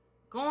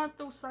going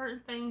through certain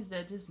things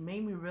that just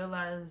made me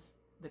realize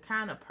the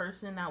kind of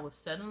person I was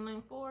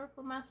settling for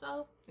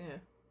myself. Yeah.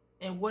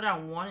 And what I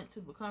wanted to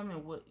become,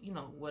 and what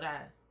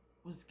I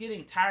was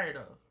getting tired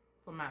of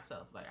for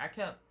myself. Like I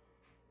kept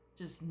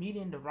just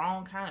meeting the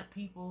wrong kind of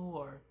people,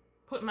 or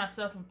putting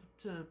myself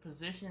into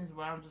positions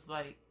where I'm just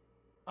like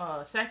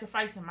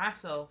sacrificing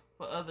myself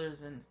for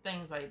others and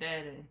things like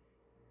that.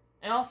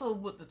 And also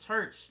with the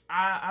church,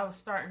 I was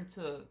starting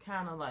to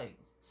kind of like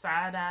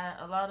side eye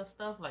a lot of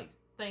stuff, like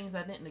things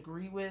I didn't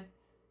agree with,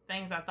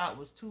 things I thought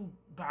was too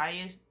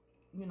biased,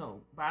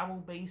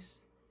 Bible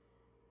based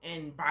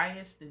and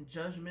biased and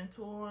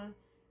judgmental on,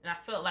 and I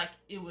felt like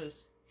it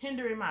was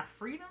hindering my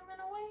freedom in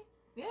a way.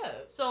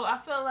 Yeah. So I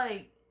felt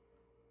like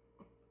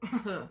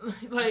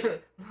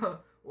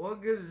one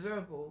good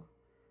example.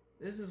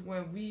 This is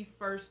when we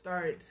first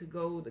started to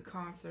go to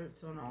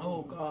concerts on our own.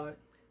 Oh God.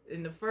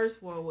 And the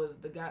first one was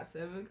the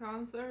GOT7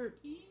 concert.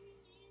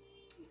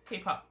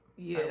 K-pop.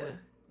 Yeah.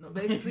 No,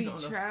 basically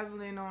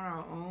traveling on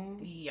our own.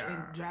 Yeah.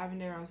 And driving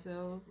there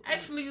ourselves.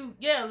 Actually,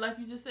 yeah, like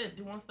you just said,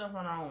 doing stuff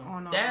on our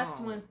own. That's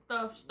when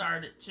stuff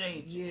started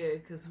changing. Yeah,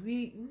 because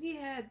we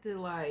had to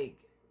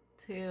like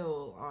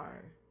tell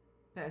our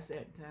pastor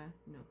at the time,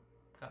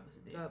 God bless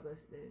the dead. God bless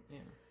the dead.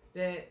 Yeah.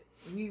 That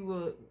we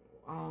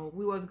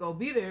wasn't gonna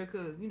be there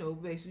because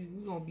basically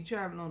we gonna be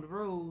traveling on the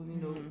road,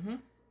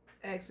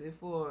 asking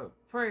for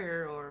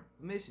prayer or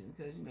permission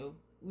because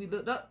we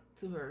looked up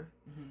to her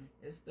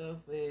and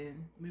stuff,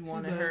 and we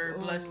wanted her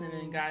blessing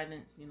and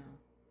guidance,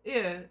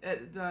 Yeah,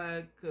 at the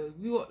time, because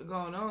we wasn't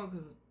going on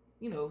because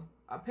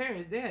our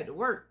parents, they had to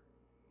work.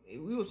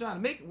 We were trying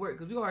to make it work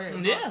because we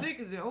already had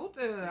tickets and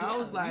hotel. Yeah, I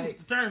was like,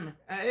 determined.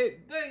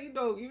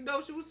 Even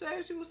though she was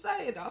saying,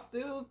 I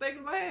still was thinking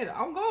in my head,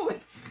 I'm going.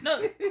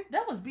 No,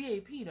 that was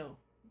BAP though.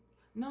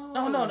 No,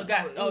 the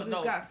guys.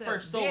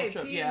 First solo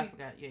trip. Yeah, I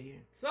forgot. Yeah.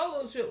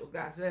 Solo trip was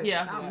GOT7.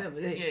 Yeah, I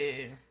remember that.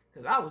 Yeah.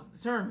 Because I was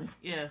determined.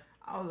 Yeah.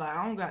 I was like,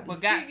 I don't got these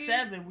tickets.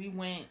 But GOT7, we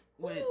went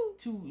with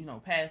two,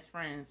 past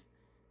friends.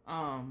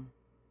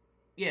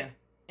 Yeah,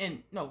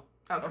 and no.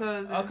 A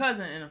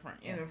cousin and a friend.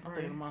 Yeah, I'm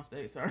thinking of Monster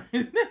 8, sorry.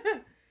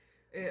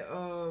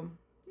 And,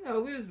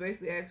 we was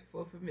basically asking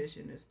for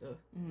permission and stuff.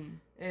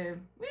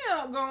 And we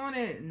ended up going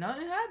and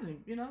nothing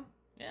happened,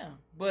 Yeah.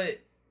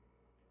 But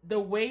the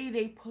way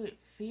they put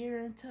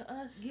fear into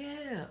us.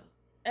 Yeah.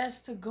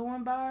 As to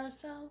going by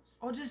ourselves.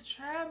 Or just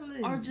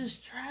traveling.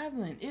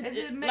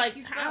 It like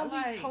time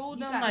we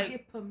told them, like,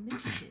 get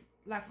permission.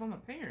 Like from a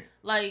parent.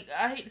 Like,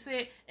 I hate to say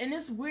it, and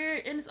it's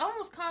weird, and it's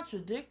almost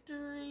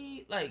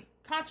contradicting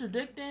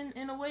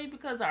in a way,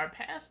 because our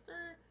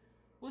pastor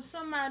was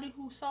somebody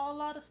who saw a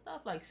lot of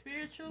stuff, like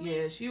spiritually.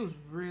 Yeah, she was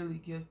really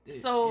gifted.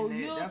 So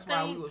that's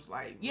why we was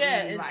like,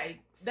 really, like,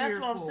 that's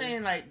what I'm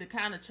saying. Like the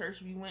kind of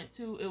church we went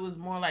to, it was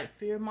more like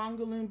fear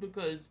mongering,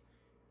 because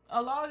a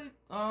lot of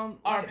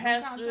our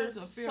pastor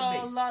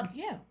saw a lot.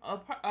 Yeah,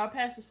 our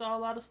pastor saw a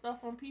lot of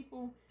stuff on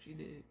people. She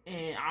did,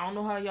 and I don't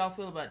know how y'all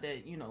feel about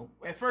that.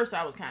 At first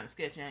I was kind of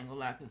sketchy, I ain't gonna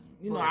lie, because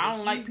I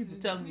don't like people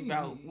telling me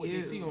about what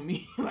they see on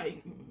me.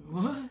 Like,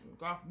 what?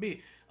 God forbid.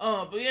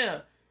 But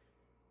yeah,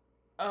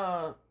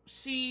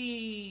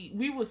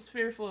 we was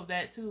fearful of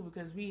that too,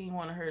 because we didn't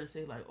want her to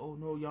say like, oh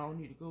no, y'all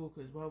need to go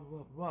because blah blah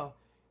blah blah.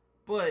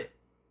 But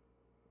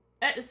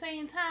at the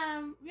same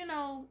time,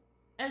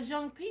 as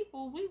young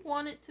people, we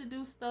wanted to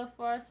do stuff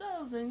for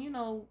ourselves and,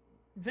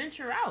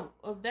 venture out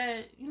of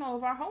that,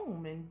 of our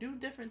home and do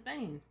different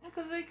things.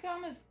 Because they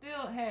kind of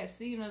still had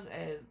seen us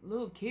as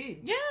little kids.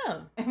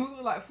 Yeah. And we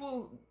were like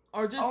full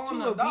Or just on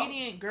two adults.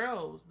 obedient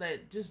girls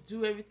that just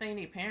do everything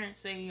their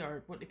parents say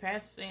or what their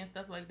pastor say and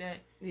stuff like that.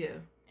 Yeah.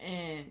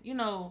 And, you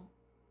know,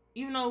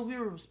 even though we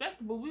were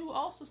respectable, we were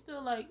also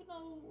still like, you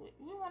know,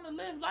 we want to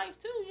live life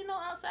too, you know,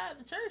 outside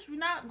the church. We're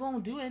not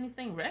going to do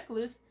anything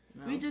reckless.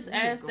 No, we just we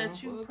ask going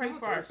that you for a pray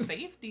for our concert.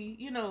 safety,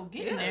 you know,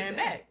 getting Yeah, there and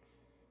yeah. back.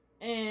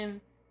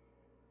 And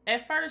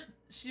at first,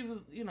 she was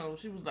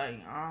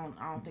like, I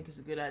don't think it's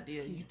a good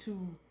idea. You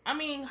two, I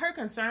mean, her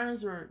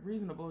concerns were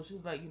reasonable. She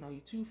was like, you know,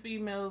 you two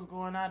females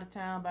going out of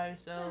town by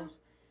yourselves,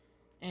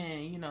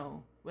 and you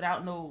know,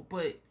 without no.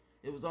 But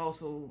it was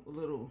also a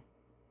little,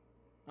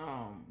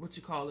 what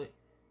you call it?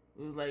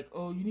 It was like,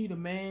 oh, you need a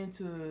man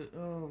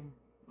to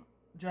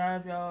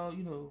drive y'all.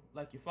 You know,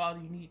 like your father.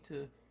 You need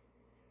to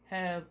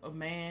have a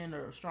man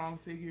or a strong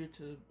figure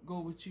to go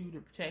with you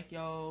to protect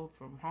y'all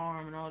from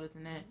harm and all this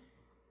and that.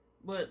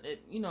 But,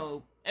 you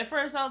know, at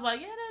first I was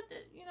like, yeah, that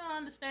you know, I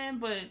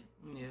understand. But,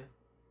 Yeah.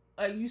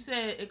 like you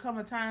said, it come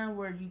a time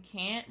where you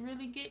can't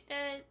really get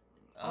that.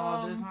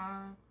 All the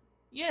time.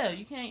 Yeah,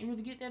 you can't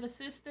really get that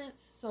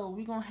assistance. So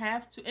we're going to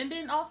have to. And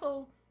then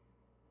also,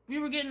 we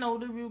were getting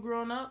older. We were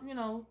growing up. You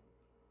know,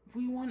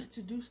 we wanted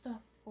to do stuff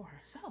for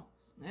ourselves.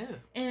 Yeah.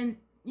 And,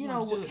 you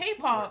know, with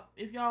K-pop,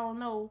 if y'all don't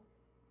know,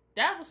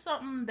 that was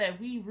something that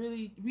we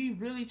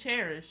really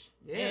cherish.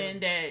 Yeah.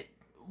 And that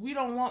we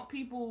don't want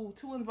people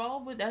too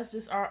involved with. That's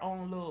just our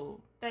own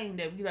little thing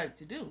that we like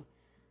to do.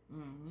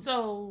 Mm-hmm.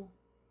 So,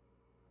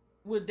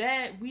 with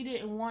that, we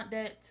didn't want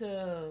that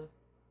to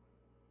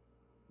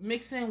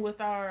mix in with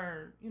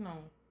our, you know,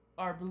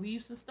 our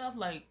beliefs and stuff.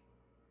 Like,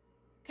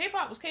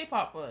 K-pop was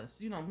K-pop for us.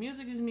 You know,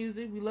 music is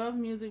music. We love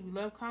music. We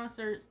love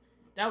concerts.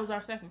 That was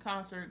our second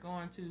concert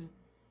going to.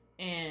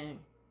 And,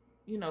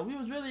 you know, we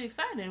was really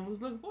excited and we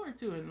was looking forward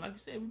to it. And like you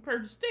said, we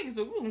purchased tickets,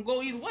 so we were going to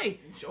go either way.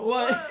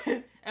 Sure.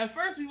 But at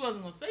first, we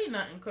wasn't going to say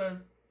nothing because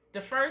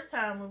the first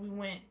time when we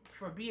went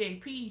for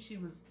BAP, she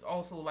was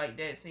also like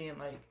that, saying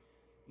like,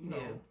 you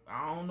know,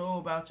 I don't know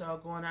about y'all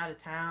going out of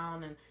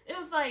town. And it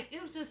was like,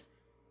 it was just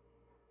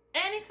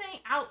anything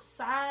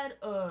outside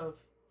of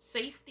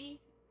safety,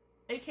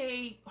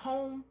 aka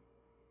home,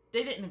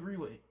 they didn't agree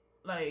with.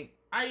 Like,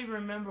 I even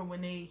remember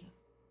when they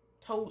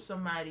told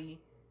somebody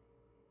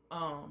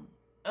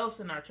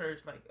else in our church,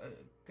 like a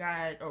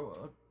guy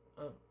or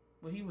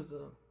well, he was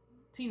a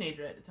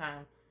teenager at the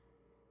time,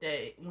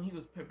 that when he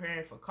was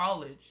preparing for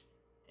college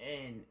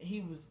and he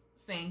was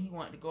saying he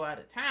wanted to go out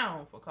of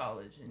town for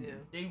college, and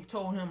they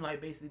told him like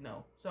basically,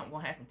 no, something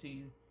gonna happen to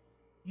you,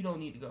 you don't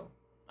need to go.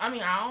 I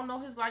mean, I don't know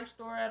his life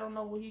story, I don't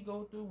know what he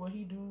go through, what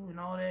he do and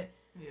all that,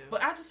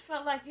 but I just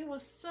felt like it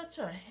was such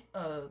a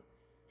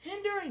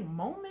hindering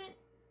moment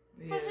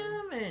for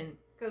him, and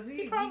because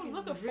he probably was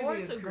looking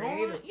forward to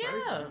going.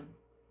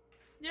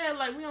 Yeah,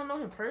 like we don't know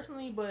him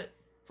personally, but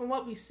from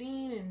what we've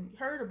seen and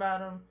heard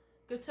about him,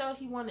 could tell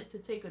he wanted to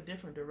take a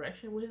different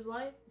direction with his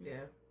life.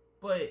 Yeah.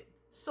 But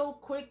so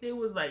quick, they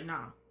was like,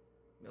 nah,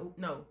 nope,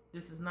 no,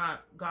 this is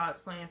not God's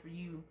plan for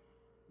you.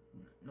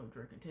 No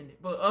jerk intended.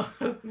 But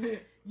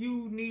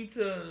you need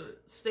to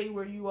stay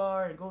where you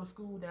are and go to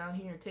school down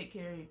here and take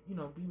care of, you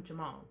know, be with your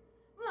mom.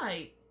 I'm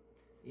like,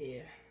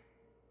 yeah.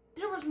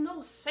 There was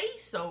no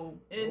say-so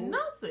and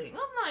nothing.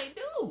 I'm like,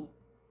 dude.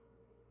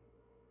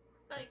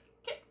 Like,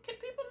 can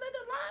people live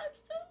their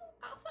lives too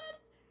outside?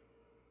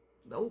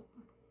 Nope.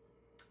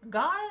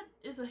 God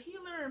is a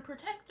healer and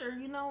protector,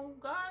 you know.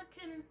 God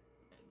can,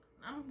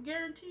 I'm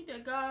guaranteed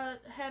that God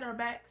had our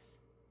backs.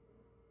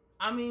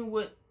 I mean,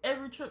 with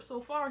every trip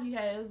so far he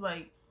has,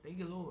 like, thank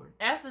you, Lord.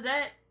 After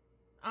that,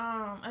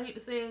 I hate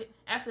to say it,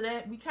 after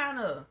that, we kind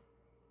of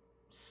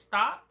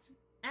stopped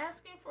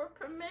asking for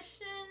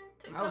permission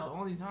to go. That was the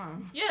only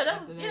time. Yeah, that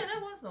was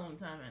the only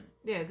time in it.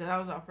 Yeah, because that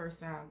was our first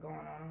time going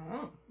on our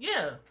own.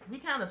 Yeah, we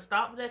kind of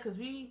stopped that because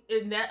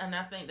and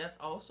I think that's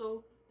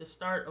also the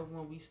start of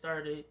when we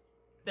started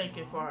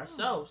thinking for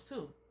ourselves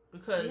too,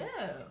 because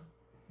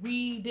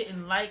we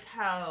didn't like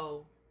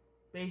how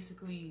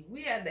basically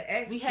we had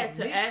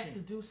to ask to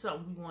do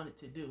something we wanted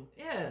to do.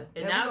 Yeah,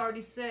 and now we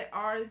already set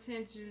our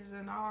intentions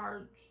and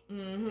our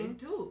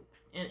do.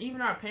 And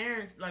even our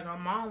parents, like our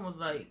mom was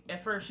like,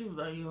 at first she was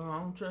like, yo, I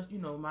don't trust, you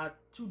know, my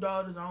two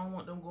daughters, I don't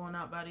want them going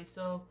out by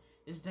themselves.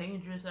 It's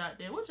dangerous out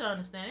there, which I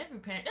understand. Every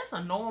parent, that's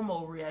a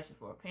normal reaction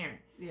for a parent.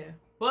 Yeah.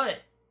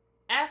 But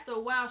after a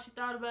while, she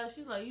thought about it.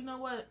 She's like, you know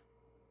what?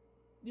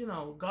 You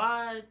know,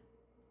 God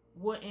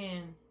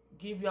wouldn't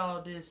give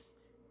y'all this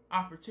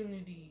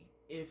opportunity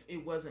if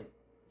it wasn't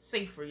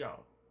safe for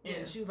y'all.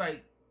 And she was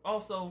like,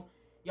 also,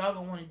 y'all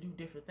gonna want to do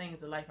different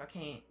things in life. I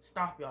can't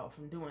stop y'all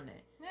from doing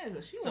that. Yeah,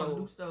 because she want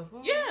to do stuff.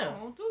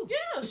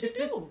 Yeah, she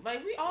do.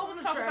 Like, we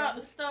always talk about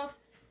the stuff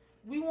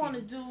we want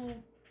to do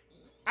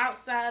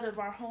outside of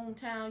our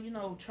hometown. You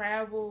know,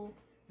 travel,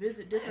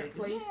 visit different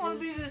places. We want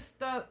to be just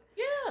stuck.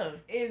 Yeah.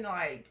 In,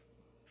 like,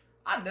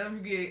 I'll never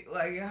forget,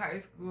 like, in high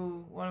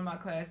school, one of my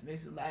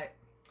classmates was like,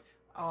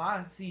 oh,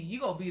 I see, you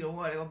gonna be the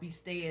one that gonna be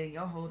staying in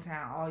your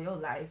hometown all your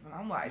life. And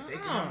I'm like,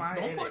 thinking in my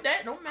head, don't put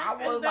that, don't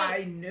manifest that. I was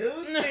like,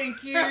 no,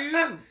 thank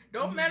you.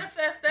 Don't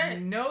manifest that.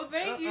 No,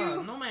 thank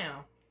you. No, ma'am.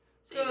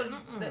 Because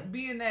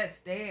being that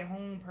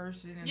stay-at-home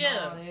person and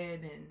all that,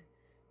 and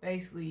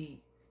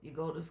basically you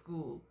go to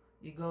school,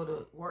 you go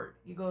to work,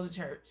 you go to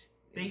church.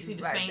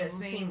 Basically the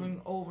same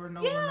routine over and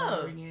over and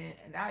over again.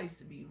 And I used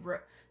to be,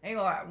 ain't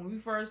gonna lie, when we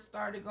first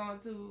started going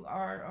to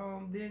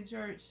our then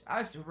church,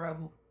 I used to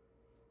rebel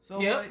so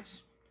much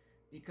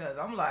because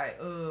I'm like,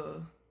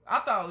 I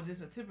thought it was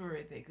just a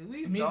temporary thing because we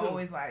used to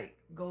always like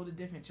go to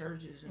different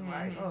churches and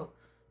like, oh,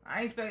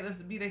 I ain't expect us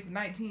to be there for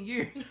 19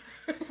 years.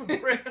 For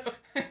real.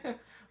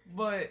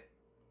 But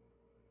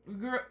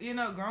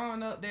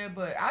growing up there,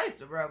 but I used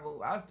to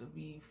rebel. I used to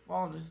be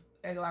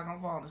acting like I'm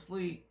falling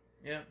asleep.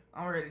 Yeah,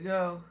 I'm ready to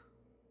go.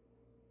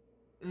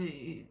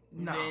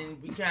 No.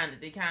 Then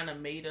they kind of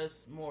made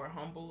us more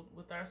humbled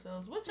with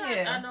ourselves, which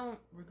I don't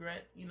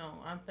regret. You know,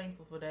 I'm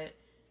thankful for that.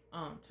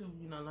 To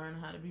learn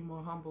how to be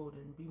more humbled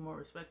and be more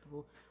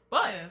respectable.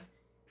 But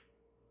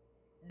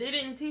they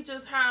didn't teach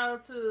us how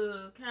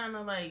to kind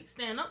of like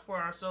stand up for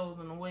ourselves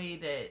in a way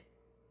that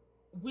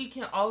we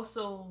can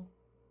also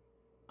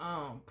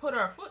put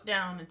our foot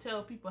down and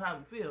tell people how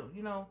we feel.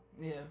 You know.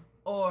 Yeah.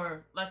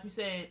 Or like we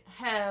said,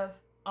 have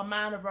a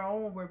mind of our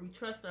own where we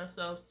trust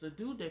ourselves to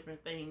do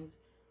different things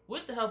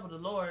with the help of the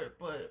Lord,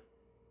 but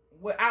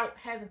without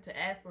having to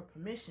ask for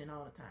permission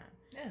all the time.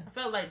 Yeah. I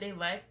felt like they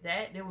lacked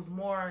that. There was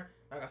more,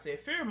 like I said,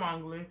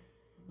 fear-mongering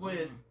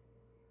with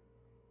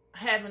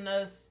having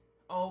us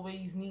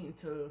always needing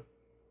to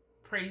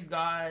praise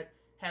God,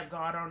 have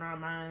God on our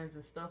minds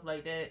and stuff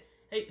like that.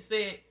 Hate to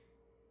say it,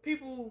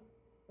 people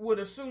would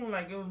assume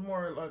like it was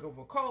more like of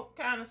a cult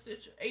kind of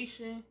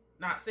situation.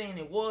 Not saying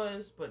it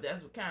was, but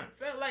that's what kind of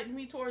felt like to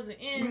me towards the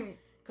end.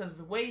 Because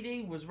the way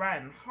they was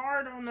riding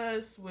hard on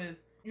us with,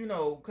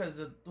 because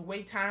of the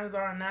way times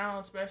are now,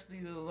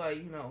 especially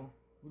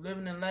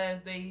living in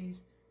last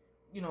days,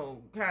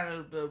 kind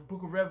of the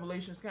Book of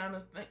Revelations kind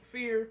of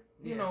fear,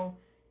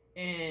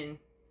 and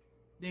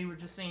they were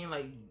just saying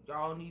like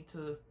y'all need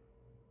to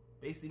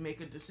basically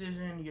make a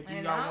decision. Do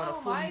y'all want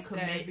to fully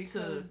commit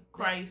to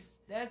Christ?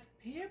 That's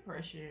peer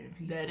pressure in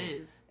people. That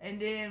is.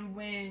 And then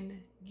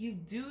when you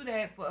do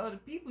that for other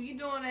people, you're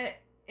doing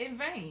that in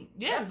vain.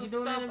 Yeah, that's you're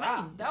doing that in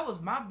vain. That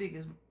was my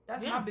biggest.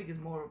 That's my biggest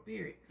moral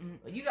period.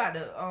 Mm-hmm. You got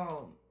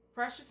to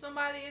pressure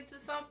somebody into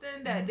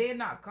something that they're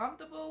not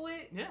comfortable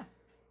with. Yeah.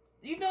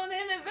 You doing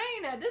it in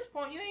vain. At this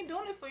point, you ain't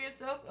doing it for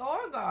yourself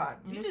or God.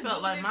 And you just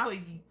felt like it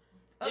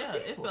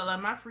it felt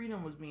like my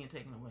freedom was being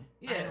taken away.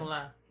 I ain't gonna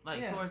lie.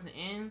 Like towards the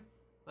end,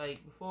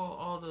 like before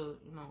all the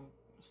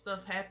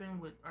stuff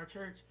happened with our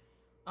church,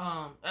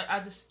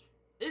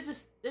 it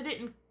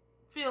didn't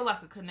feel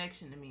like a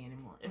connection to me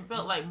anymore. It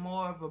felt like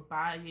more of a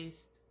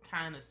biased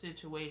kind of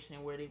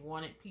situation where they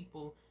wanted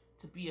people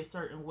to be a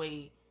certain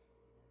way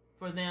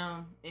for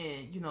them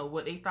and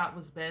what they thought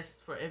was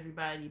best for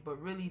everybody,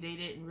 but really they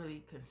didn't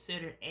really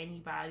consider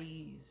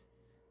anybody's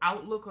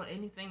outlook or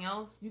anything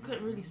else. You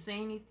couldn't really say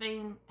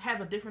anything,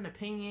 have a different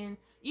opinion.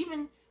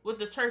 Even with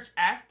the church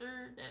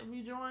after that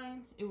we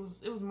joined, it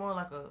was more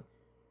like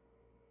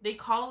they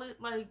call it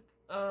like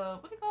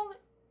what do they call it?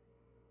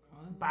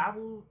 Not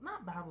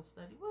Bible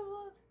study. What it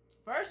was?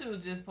 First, it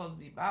was just supposed to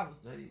be Bible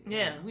study.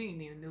 Yeah, we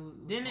didn't even know.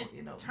 Then it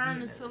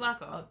turned into like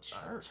a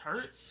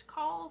church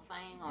call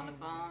thing on the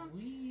phone.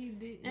 We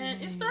didn't.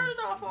 And it started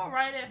off all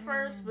right at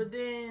first, but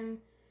then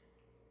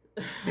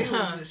it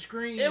was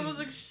extreme. It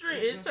was extreme.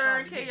 It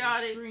turned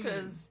chaotic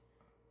because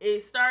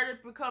it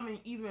started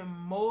becoming even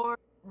more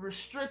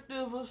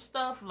restrictive of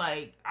stuff.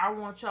 Like, I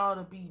want y'all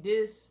to be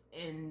this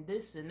and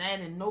this and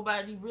that, and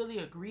nobody really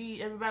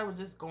agreed. Everybody was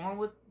just going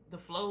with the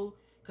flow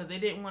because they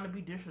didn't want to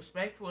be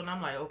disrespectful. And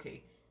I'm like,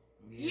 okay.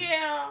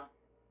 Yeah,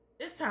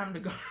 it's time to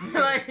go.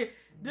 Like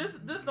this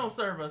don't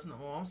serve us no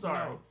more. I'm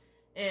sorry. No.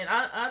 And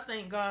I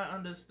think God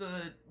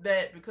understood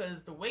that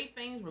because the way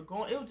things were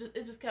going,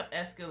 it just kept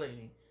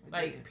escalating.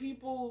 Like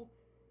people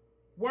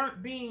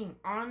weren't being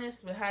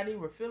honest with how they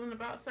were feeling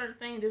about certain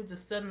things. They were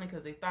just suddenly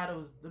because they thought it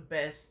was the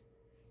best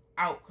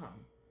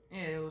outcome. Yeah,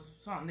 it was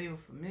something they were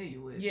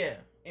familiar with. Yeah,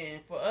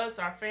 and for us,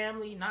 our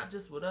family, not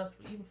just with us,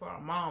 but even for our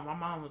mom. My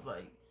mom was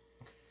like,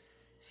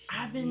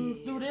 "I've been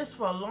through this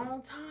for a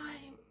long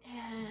time."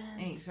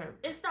 And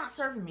it's not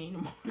serving me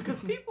anymore because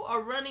people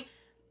are running.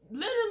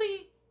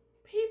 Literally,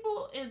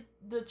 people in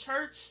the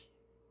church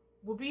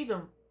will be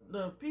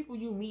the people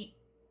you meet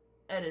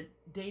at a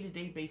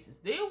day-to-day basis.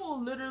 They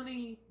will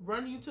literally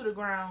run you to the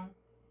ground,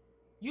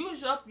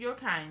 use up your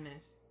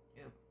kindness,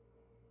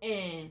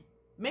 and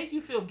make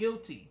you feel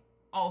guilty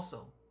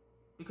also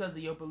because of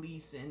your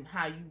beliefs and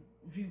how you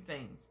view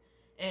things.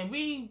 And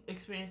we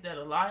experienced that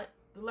a lot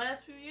the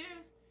last few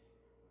years.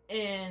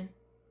 And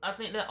I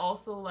think that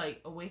also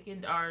like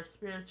awakened our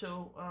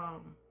spiritual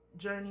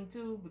journey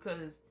too,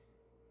 because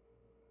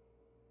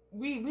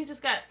we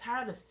just got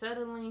tired of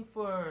settling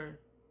for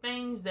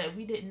things that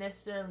we didn't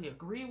necessarily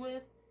agree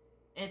with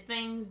and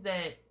things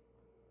that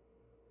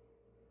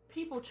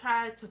people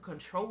tried to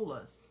control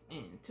us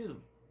in too.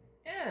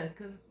 Yeah,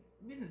 because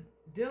we've been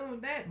dealing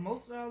with that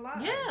most of our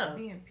lives. Yeah,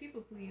 being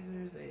people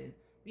pleasers and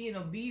being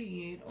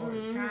obedient or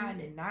kind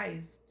and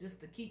nice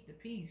just to keep the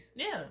peace.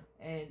 Yeah.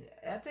 And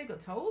that take a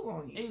toll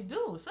on you. It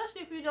do,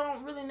 especially if you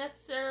don't really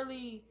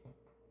necessarily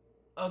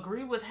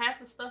agree with half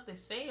the stuff they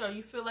say, or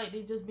you feel like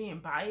they're just being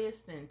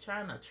biased and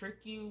trying to trick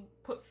you,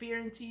 put fear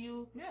into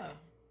you. Yeah.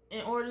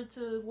 In order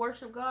to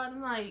worship God.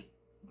 I'm like,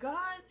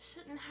 God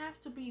shouldn't have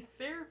to be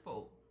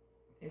fearful.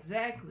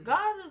 Exactly.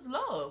 God is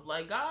love.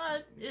 Like,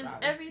 God is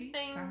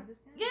everything.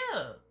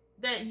 Yeah.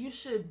 That you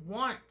should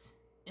want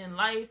in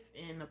life,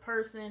 in a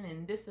person,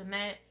 and this and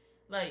that.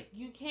 Like,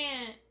 you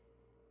can't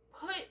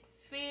put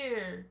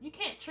fear. You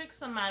can't trick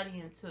somebody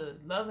into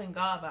loving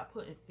God by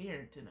putting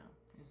fear into them.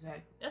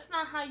 Exactly. That's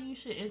not how you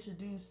should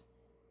introduce,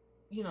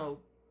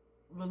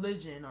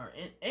 religion or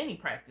any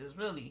practice,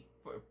 really,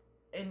 for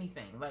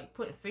anything. Like,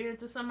 putting fear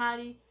into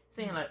somebody,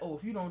 saying, like, oh,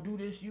 if you don't do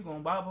this, you gonna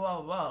blah,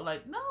 blah, blah, blah.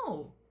 Like,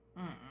 no.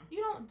 You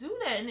don't do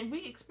that. And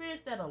we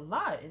experience that a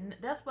lot. And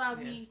that's why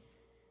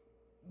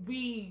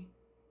we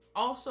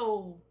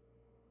also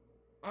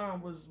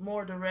was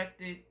more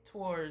directed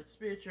towards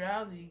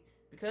spirituality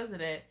because of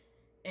that.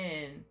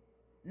 And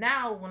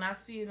now when I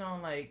see it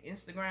on like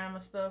Instagram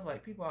and stuff,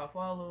 like people I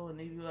follow, and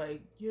they be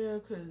like, yeah,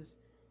 because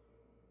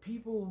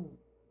people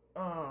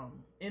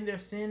in their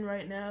sin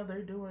right now,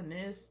 they're doing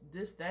this,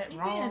 that,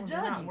 wrong,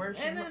 they're not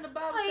worshiping. And then the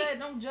Bible said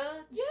don't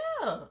judge.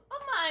 Yeah.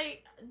 I'm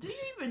like, do you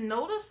even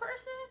know this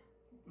person?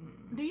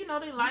 Do you know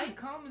they like? You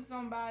becoming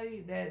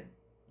somebody that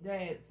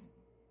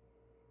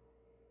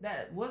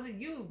wasn't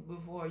you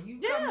before. You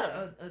become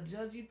a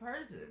judgy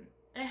person.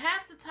 And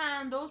half the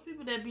time, those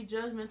people that be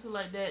judgmental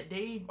like that,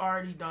 they've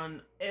already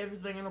done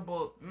everything in the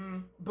book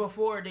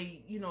before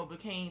they,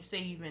 became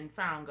saved and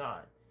found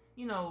God.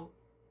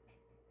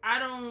 I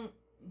don't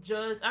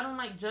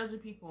like judging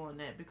people on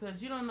that,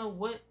 because you don't know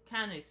what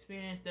kind of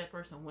experience that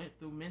person went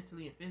through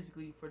mentally and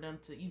physically for them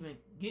to even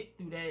get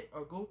through that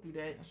or go through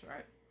that. That's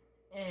right.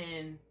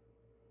 And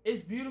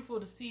it's beautiful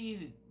to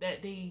see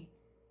that they,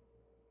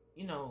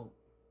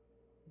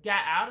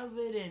 got out of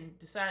it and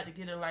decided to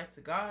give their life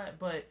to God.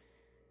 But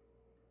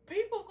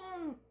people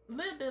gonna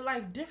live their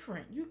life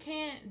different. You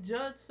can't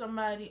judge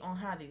somebody on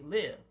how they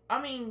live.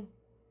 I mean,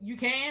 you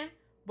can,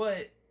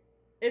 but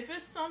if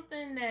it's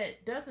something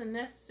that doesn't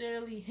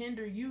necessarily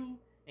hinder you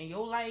in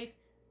your life,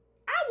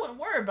 I wouldn't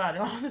worry about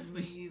it,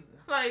 honestly. Me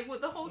either. Like,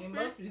 with the whole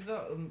spirit. Must be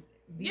something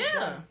deep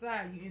down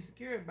inside you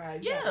insecure about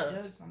it. You gotta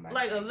judge somebody.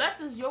 Like, unless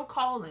it's your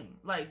calling.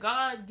 Like,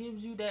 God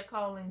gives you that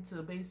calling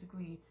to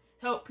basically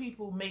help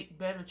people make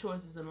better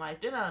choices in life,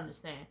 then I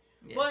understand.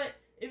 Yeah. But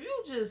if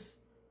you just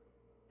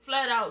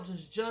flat out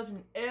just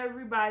judging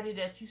everybody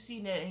that you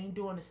see that ain't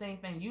doing the same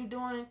thing you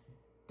doing,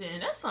 then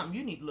that's something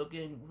you need to look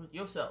in with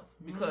yourself.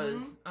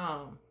 Because,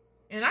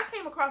 and I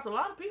came across a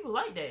lot of people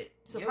like that,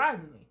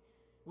 surprisingly,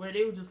 where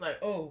they were just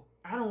like, oh,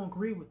 I don't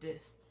agree with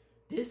this.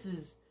 This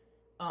is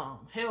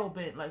hell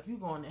bent, like you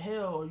going to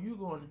hell or you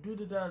going to do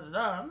the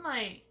da-da-da. I'm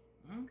like,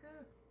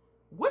 okay,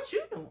 what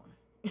you doing?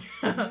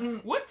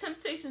 What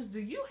temptations do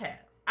you have?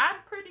 I'm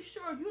pretty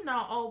sure you're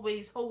not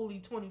always holy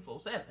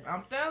 24/7.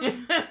 I'm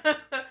telling you.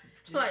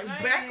 Like,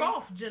 back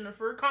off,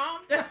 Jennifer.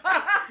 Calm down.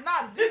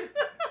 Not Jennifer.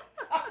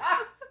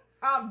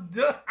 I'm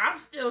done. I'm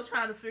still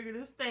trying to figure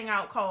this thing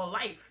out called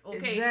life.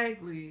 Okay.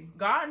 Exactly.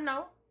 God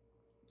know.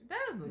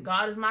 Definitely.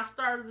 God is my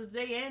start of the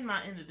day and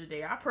my end of the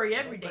day. I pray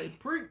every day.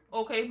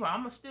 Okay, but I'm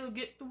gonna still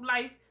get through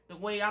life the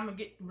way I'm gonna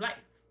get through life.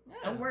 Yeah.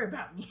 Don't worry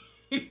about me.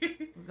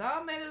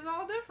 God made us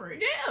all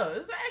different. Yeah,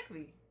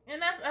 exactly.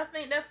 And I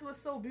think that's what's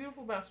so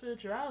beautiful about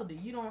spirituality.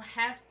 You don't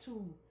have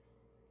to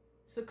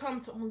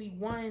succumb to only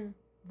one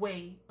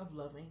way of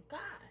loving God.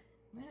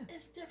 Yeah.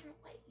 It's different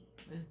ways.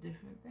 It's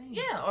different things.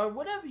 Yeah, or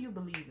whatever you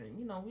believe in.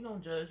 We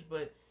don't judge,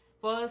 but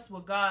for us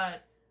with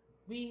God,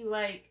 we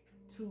like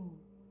to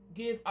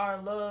give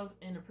our love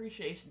and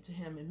appreciation to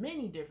Him in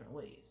many different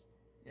ways.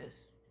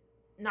 Yes.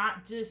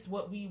 Not just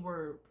what we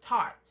were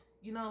taught.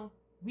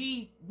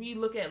 We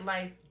look at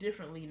life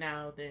differently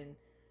now than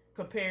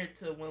compared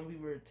to when we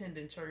were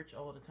attending church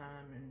all the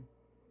time and,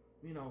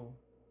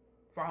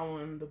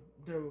 following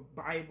the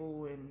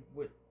Bible and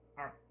what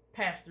our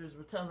pastors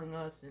were telling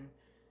us and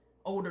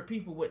older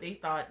people what they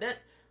thought.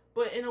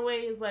 But in a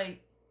way, it's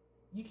like,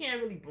 you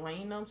can't really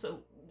blame them. So,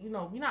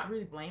 we're not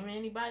really blaming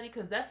anybody,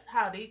 because that's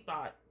how they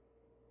thought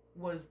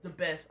was the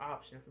best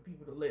option for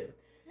people to live.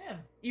 Yeah.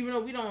 Even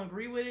though we don't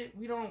agree with it,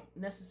 we don't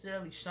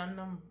necessarily shun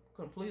them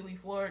completely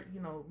for it.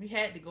 We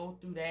had to go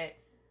through that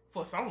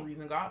for some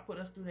reason. God put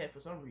us through that for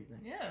some reason.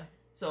 Yeah.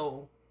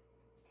 So,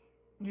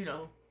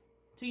 to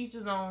each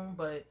his own,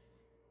 but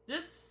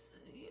just,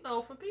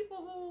 for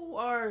people who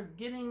are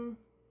getting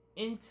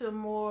into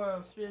more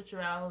of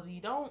spirituality,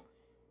 don't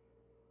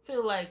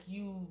feel like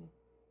you,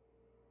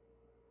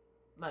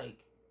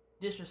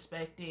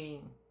 disrespecting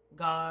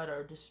God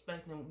or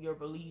disrespecting your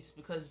beliefs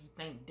because you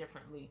think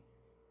differently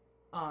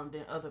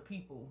than other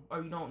people,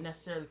 or you don't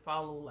necessarily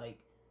follow,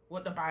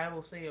 what the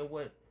Bible say or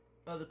what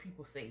other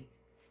people say.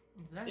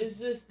 Exactly. It's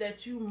just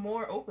that you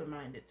more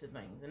open-minded to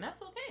things, and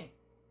that's okay.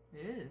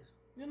 It is.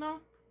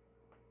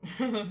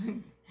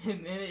 And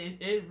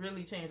it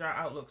really changed our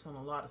outlooks on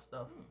a lot of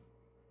stuff.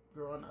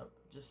 growing up.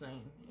 Just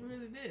saying. It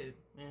really did.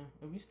 Yeah.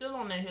 And we still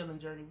on that healing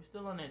journey. We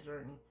still on that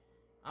journey.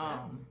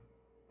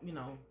 You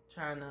know,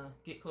 trying to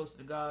get closer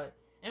to God.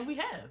 And we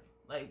have.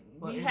 Like,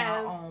 but we in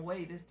have our own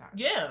way this time.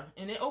 Yeah.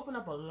 And it opened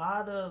up a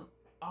lot of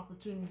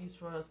opportunities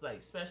for us, like,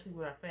 especially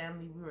with our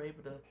family. We were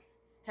able to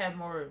have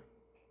more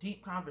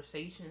deep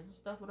conversations and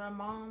stuff with our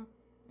mom.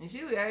 And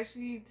she would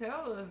actually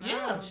tell us.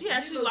 Yeah, she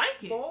actually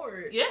like it.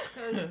 Forward, yeah,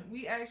 because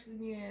we actually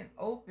being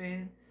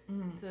open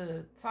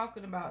to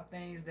talking about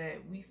things that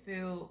we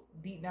feel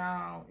deep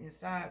down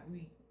inside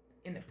we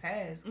in the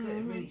past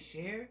couldn't really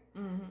share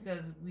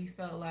because we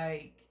felt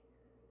like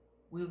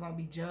we were gonna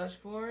be judged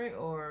for it,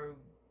 or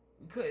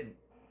we couldn't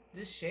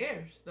just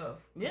share stuff.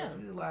 Yeah,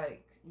 we were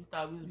like, we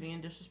thought we was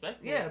being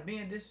disrespectful. Yeah,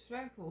 being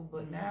disrespectful.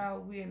 But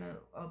now we're in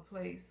a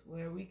place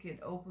where we can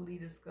openly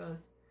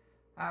discuss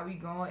how we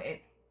going. And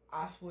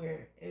I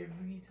swear,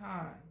 every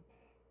time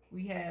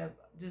we have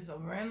just a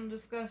random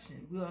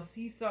discussion, we'll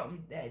see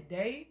something that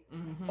day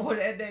or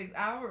that next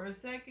hour or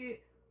second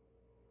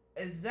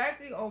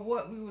exactly on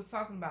what we was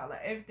talking about.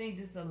 Like, everything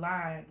just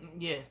aligned.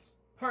 Yes.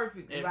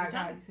 Perfectly. Every like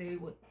time. how you say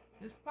with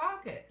this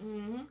podcast.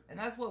 And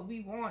that's what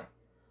we want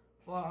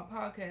for our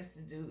podcast to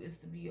do, is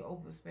to be an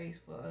open space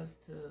for us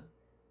to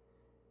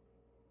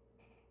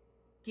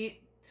get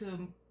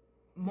to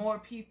more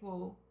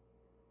people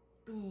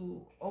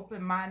through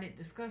open-minded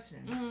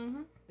discussions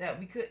that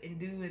we couldn't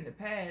do in the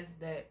past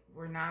that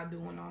we're now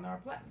doing on our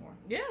platform.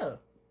 Yeah,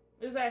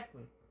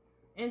 exactly.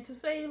 And to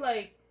say,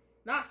 like,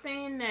 not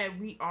saying that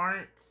we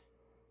aren't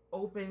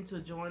open to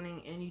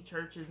joining any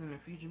churches in the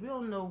future. We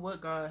don't know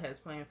what God has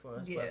planned for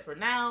us. But for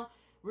now,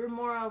 we're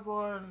more of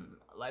on,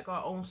 like,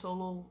 our own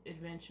solo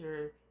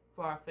adventure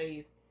for our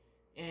faith.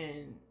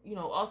 And, you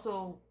know,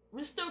 also,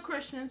 we're still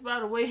Christians,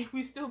 by the way.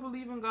 We still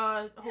believe in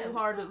God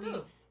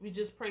wholeheartedly. We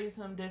just praise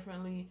Him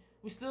differently.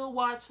 We still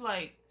watch,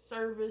 like,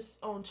 service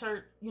on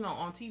church, you know,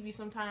 on TV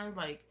sometimes,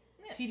 like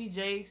T.D.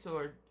 Jakes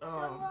or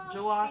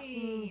Joe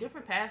Austin,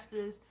 different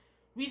pastors.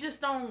 We just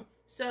don't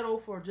settle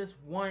for just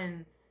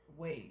one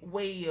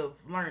way of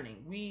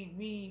learning.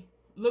 We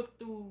look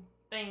through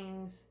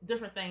things,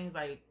 different things,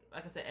 like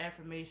I said,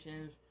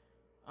 affirmations,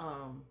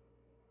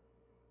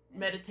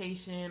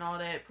 meditation, all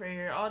that,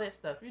 prayer, all that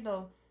stuff. You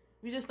know,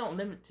 we just don't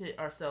limit it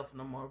ourselves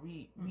no more.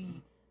 We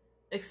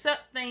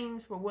accept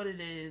things for what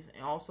it is,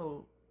 and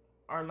also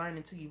are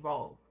learning to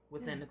evolve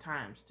within the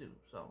times too.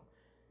 So,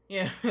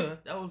 yeah,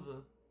 that was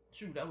a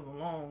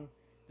long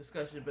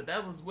discussion, but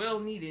that was well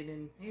needed,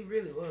 and it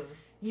really was.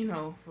 You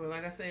know, for,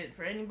 like I said,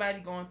 for anybody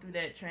going through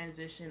that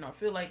transition or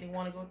feel like they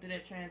want to go through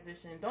that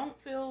transition, don't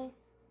feel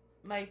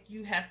like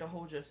you have to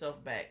hold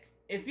yourself back.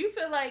 If you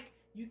feel like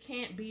you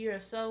can't be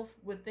yourself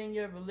within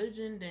your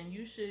religion, then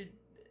you should,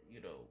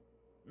 you know,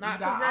 not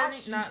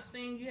converting, not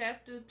saying you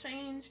have to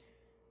change,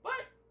 but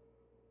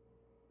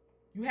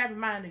you have a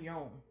mind of your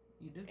own.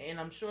 You do. And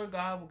I'm sure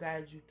God will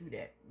guide you through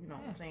that. You know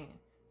what I'm saying?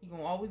 He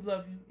gonna always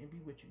love you and be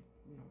with you,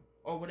 you know,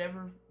 or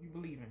whatever you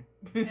believe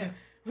in. Yeah.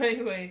 But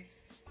anyway,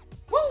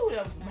 woo,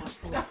 that was a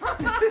mouthful.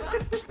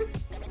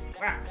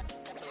 Wow.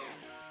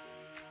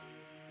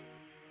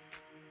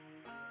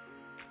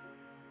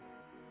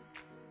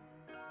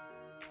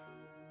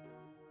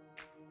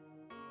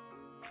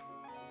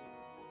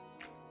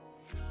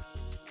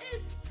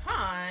 It's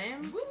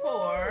time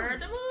for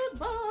the mood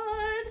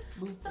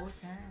board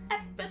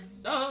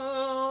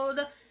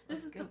episode.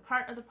 This is the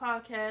part of the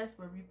podcast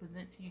where we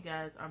present to you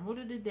guys our mood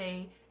of the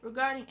day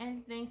regarding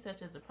anything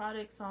such as a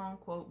product, song,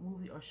 quote,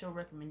 movie, or show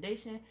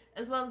recommendation,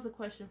 as well as a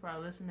question for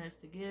our listeners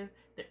to give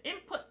their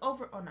input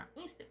over on our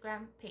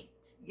Instagram page.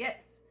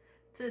 Yes.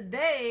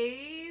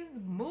 Today's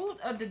mood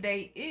of the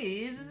day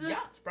is... Yeah,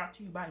 it's brought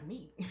to you by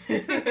me.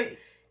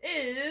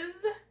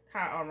 Is...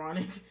 How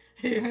ironic.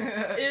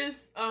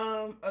 Is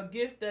a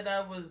gift that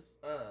I was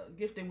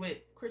gifted with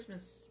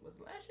Christmas, was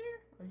it last year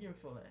or year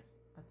before last?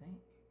 I think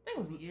it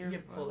was the year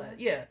before last.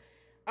 Yeah.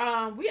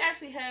 We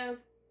actually have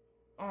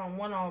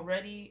one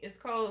already. It's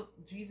called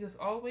Jesus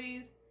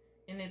Always,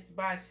 and it's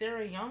by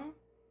Sarah Young.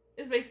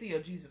 It's basically a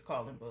Jesus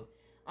calling book.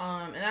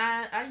 And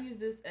I use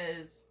this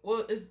as,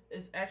 well,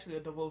 it's actually a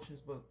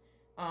devotions book.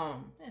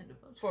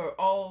 For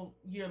all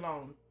year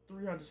long,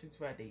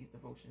 365 days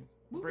devotions,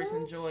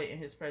 embracing joy in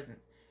His presence.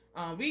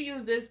 We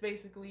use this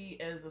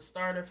basically as a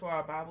starter for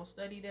our Bible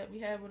study that we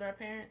have with our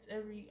parents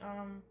every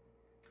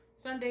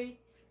Sunday.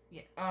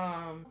 Yeah.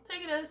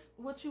 Take it as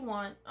what you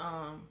want.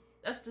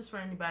 That's just for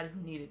anybody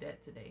who needed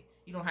that today.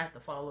 You don't have to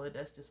follow it.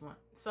 That's just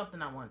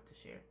something I wanted to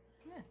share.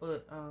 Yeah.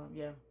 But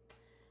yeah.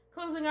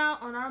 Closing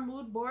out on our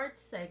mood board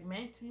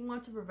segment, we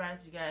want to provide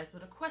you guys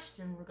with a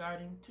question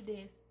regarding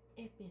today's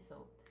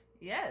episode.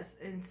 Yes,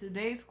 and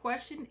today's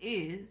question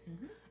is,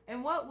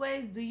 in what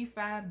ways do you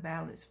find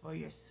balance for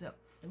yourself?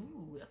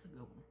 Ooh, that's a good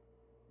one.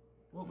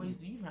 What ways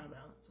do you find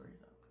balance for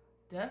yourself?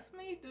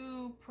 Definitely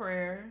do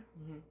prayer,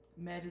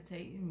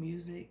 meditating,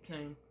 music,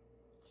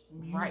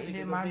 writing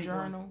in my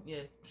journal. One.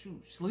 Yes.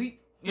 Shoot,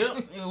 sleep.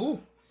 Yep.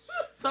 Ooh.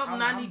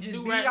 Something I need to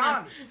do right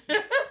honest.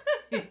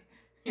 Now.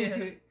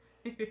 Yeah.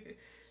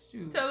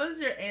 Shoot. Tell us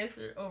your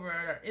answer over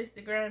at our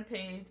Instagram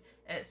page.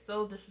 at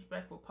So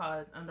Disrespectful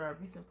Pods under our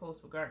recent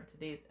post regarding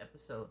today's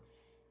episode.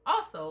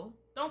 Also,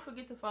 don't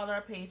forget to follow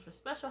our page for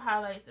special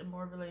highlights and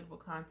more relatable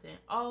content.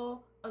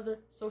 All other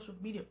social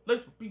media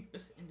links will be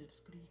in the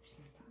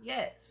description.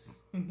 Yes.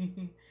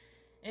 And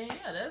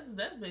yeah, that's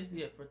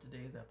basically it for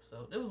today's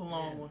episode. It was a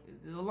long one.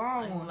 It's a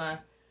long one. It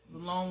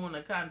was a long one.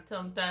 I kind of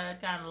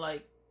tongue-tied, kind of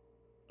like,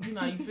 you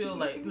know, you feel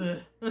like,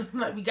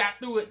 like we got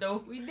through it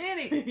though. We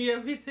did it. Yeah,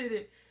 we did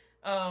it.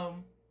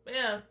 But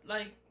yeah,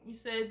 like we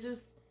said,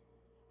 just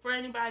for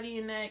anybody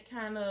in that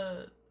kind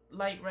of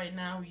light right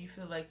now where you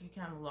feel like you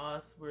kind of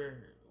lost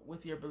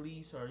with your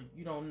beliefs or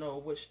you don't know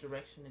which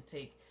direction to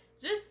take,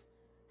 just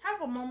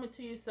have a moment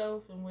to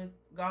yourself and with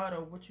God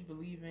or what you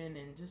believe in,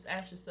 and just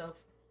ask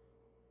yourself,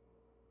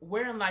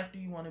 where in life do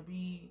you want to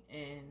be,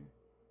 and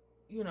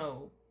you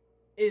know,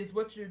 is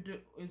what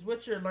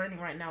you're learning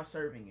right now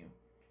serving you?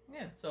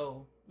 Yeah.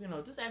 So, you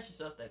know, just ask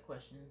yourself that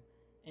question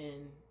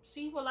and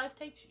see where life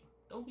takes you.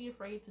 Don't be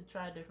afraid to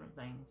try different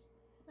things.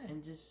 Yeah.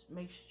 And just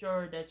make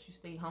sure that you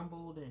stay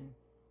humbled,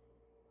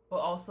 but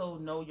also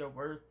know your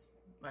worth.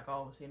 Like I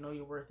always say, know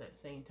your worth at the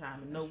same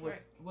time, and know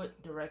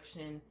what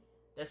direction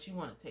that you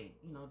want to take.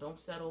 You know, don't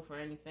settle for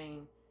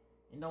anything,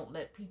 and don't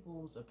let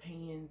people's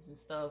opinions and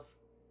stuff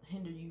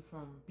hinder you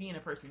from being a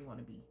person you want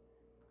to be.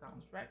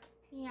 Sounds right.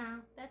 Yeah,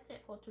 that's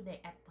it for today's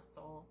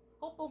episode.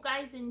 Hope you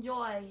guys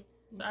enjoyed.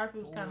 Sorry if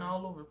it was kind of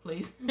all over the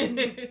place.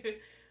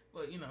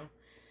 But, you know,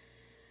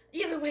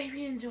 either way,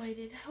 we enjoyed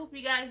it. Hope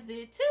you guys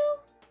did too.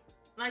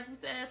 Like we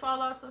said,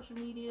 follow our social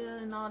media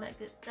and all that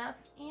good stuff.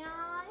 And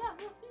yeah,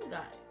 we'll see you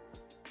guys.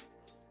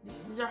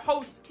 This is your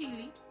host,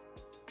 Keely.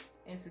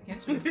 And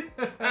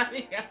Sakensha.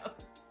 Signing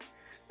out.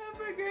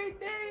 Have a great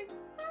day.